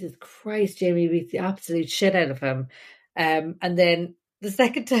like, Jesus Christ, Jamie beats the absolute shit out of him. And then the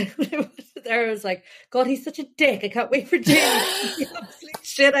second time when I watched it there, I was like, God, he's such a dick. I can't wait for Jamie to beat the absolute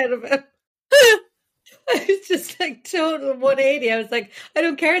shit out of him. I was just like total 180. I was like, I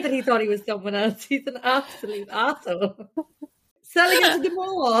don't care that he thought he was someone else. He's an absolute asshole. Selling him to the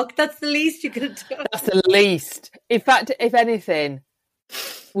Mohawk, that's the least you could have done. That's the least. In fact, if anything,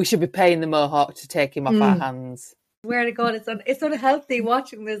 we should be paying the Mohawk to take him off our hands. Swear to God, it's unhealthy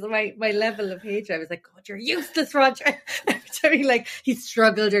watching this. My level of hatred. I was like, God, you're useless, Roger. Every time he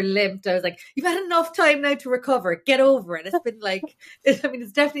struggled or limped, I was like, you've had enough time now to recover. Get over it. It's been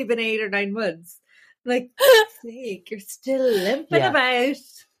it's definitely been 8 or 9 months. Like, for God's sake, you're still limping about.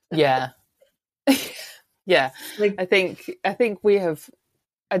 Yeah. Yeah. I think we have.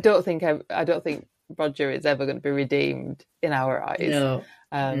 I don't think Roger is ever going to be redeemed in our eyes. No.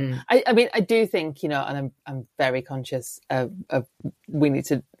 I mean, I do think, and I'm very conscious of we need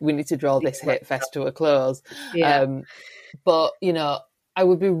to draw this hate fest to a close. Yeah. But I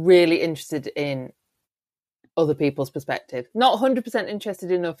would be really interested in other people's perspective. Not 100%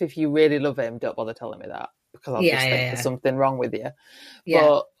 interested enough. If you really love him, don't bother telling me that, because I'll just think there's something wrong with you.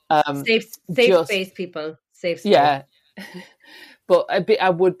 Yeah. But safe space, people. Safe space. Yeah. But I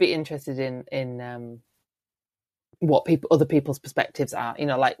would be interested in what other people's perspectives are.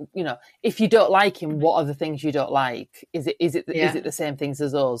 If you don't like him, what are the things you don't like? Is it the same things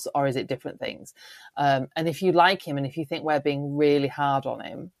as us, or is it different things? And if you like him, and if you think we're being really hard on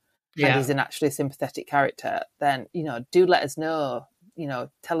him, and he's an actually sympathetic character, then do let us know.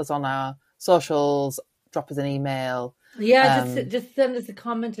 Tell us on our socials, drop us an email. Yeah, just send us a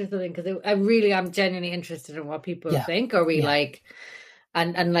comment or something, because I really am genuinely interested in what people think, or we like,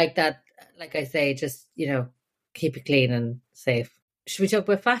 and like that. Like I say, just keep it clean and safe. Should we talk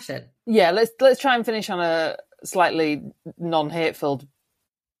about fashion? Yeah, let's try and finish on a slightly non-hateful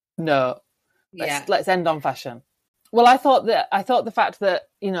note. Let's end on fashion. Well, I thought the fact that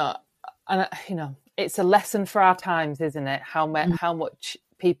it's a lesson for our times, isn't it? How much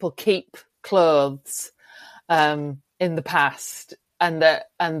people keep clothes in the past, and that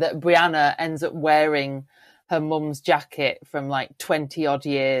Brianna ends up wearing her mum's jacket from like 20 odd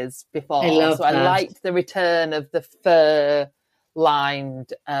years before. I liked the return of the fur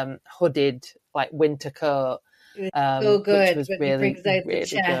lined, hooded, like winter coat. So good. Which was really, really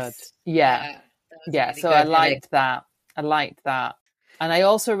good. Yeah. Really so good. I liked that. And I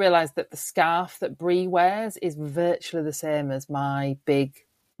also realised that the scarf that Bree wears is virtually the same as my big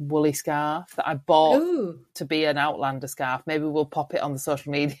woolly scarf that I bought to be an Outlander scarf. Maybe we'll pop it on the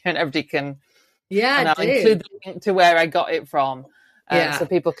social media and everybody can... Yeah, and I'll include the link to where I got it from, so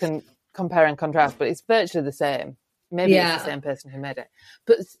people can compare and contrast. But it's virtually the same. Maybe it's the same person who made it.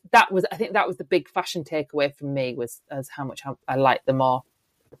 But I think that was the big fashion takeaway from me, was as how much I like the more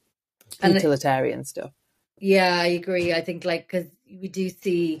utilitarian stuff. Yeah, I agree. I think because we do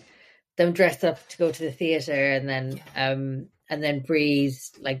see them dress up to go to the theatre, and then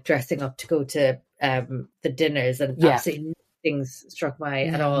Bree's like dressing up to go to the dinners, and absolutely things struck my eye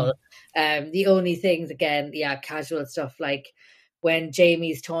at all. The only things, again, casual stuff, like when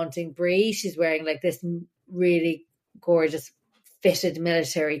Jamie's taunting Bree, she's wearing like this really gorgeous fitted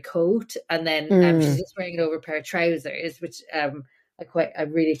military coat, and then she's just wearing it over a pair of trousers, which I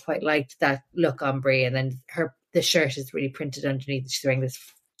really quite liked that look on Bree. And then the shirt is really printed underneath. She's wearing this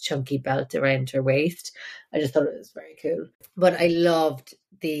chunky belt around her waist. I just thought it was very cool. But I loved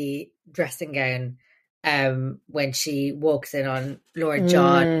the dressing gown when she walks in on Lord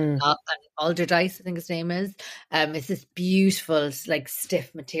John Alderdice, I think his name is. It's this beautiful, like,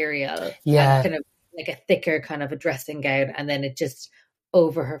 stiff material, kind of like a thicker kind of a dressing gown, and then it just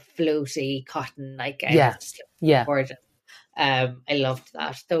over her floaty cotton nightgown. It's just gorgeous. I loved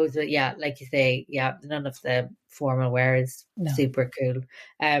that. Those are, like you say, none of the formal wear is super cool.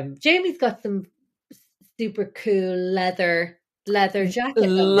 Jamie's got some super cool leather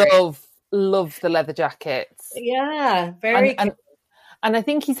jackets. Love the leather jackets. Yeah, very cool. And I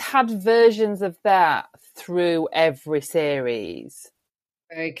think he's had versions of that through every series.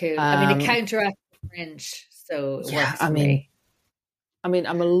 Very cool. I mean, it counteracts the fringe, so it works for me. I mean,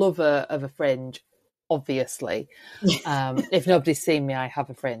 I'm a lover of a fringe, obviously. If nobody's seen me, I have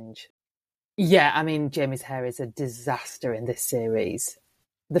a fringe. Yeah, I mean, Jamie's hair is a disaster in this series.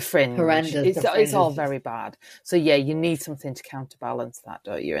 The fringe, horrendous. It's all very bad. So you need something to counterbalance that,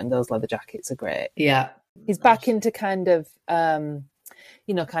 don't you? And those leather jackets are great. Yeah, he's back into kind of, kind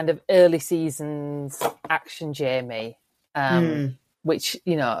of early seasons action Jamie, which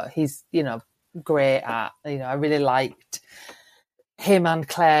he's great at. I really liked him and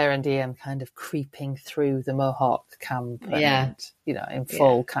Claire and Ian kind of creeping through the Mohawk camp, and in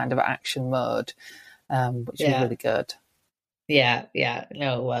full kind of action mode, which was really good. No,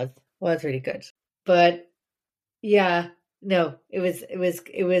 it was really good. But it was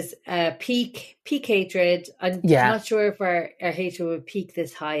peak hatred. I'm not sure if our hatred would peak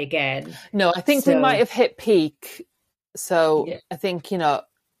this high again. No, I think we might have hit peak. So I think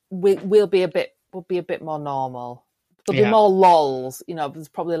we'll be a bit more normal. There'll be more lulls. There's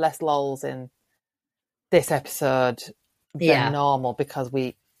probably less lulls in this episode than normal, because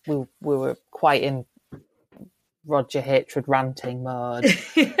we were quite in Roger hatred ranting mode.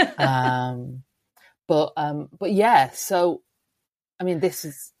 But so I mean, this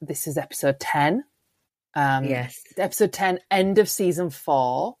is episode 10. Episode 10, end of season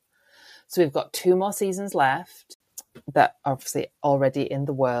 4. So we've got 2 more seasons left that are obviously already in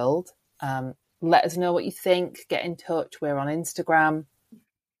the world. Let us know what you think. Get in touch. We're on Instagram.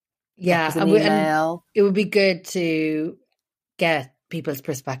 Yeah, and email. It would be good to get people's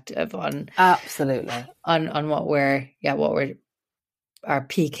perspective on absolutely on what we're our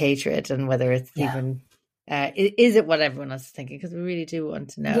peak hatred, and whether it's even is it what everyone else is thinking, because we really do want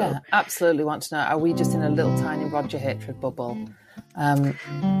to know. Yeah, absolutely want to know. Are we just in a little tiny Roger hatred bubble? We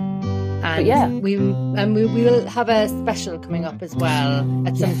will have a special coming up as well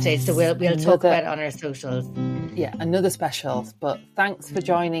at some stage, so we'll talk about it on our socials. Yeah, another special. But thanks for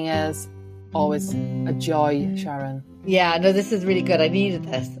joining us. Always a joy, Sharon. Yeah, no, this is really good. I needed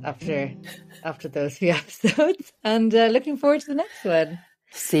this after those few episodes, and looking forward to the next one.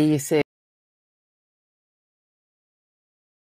 See you soon.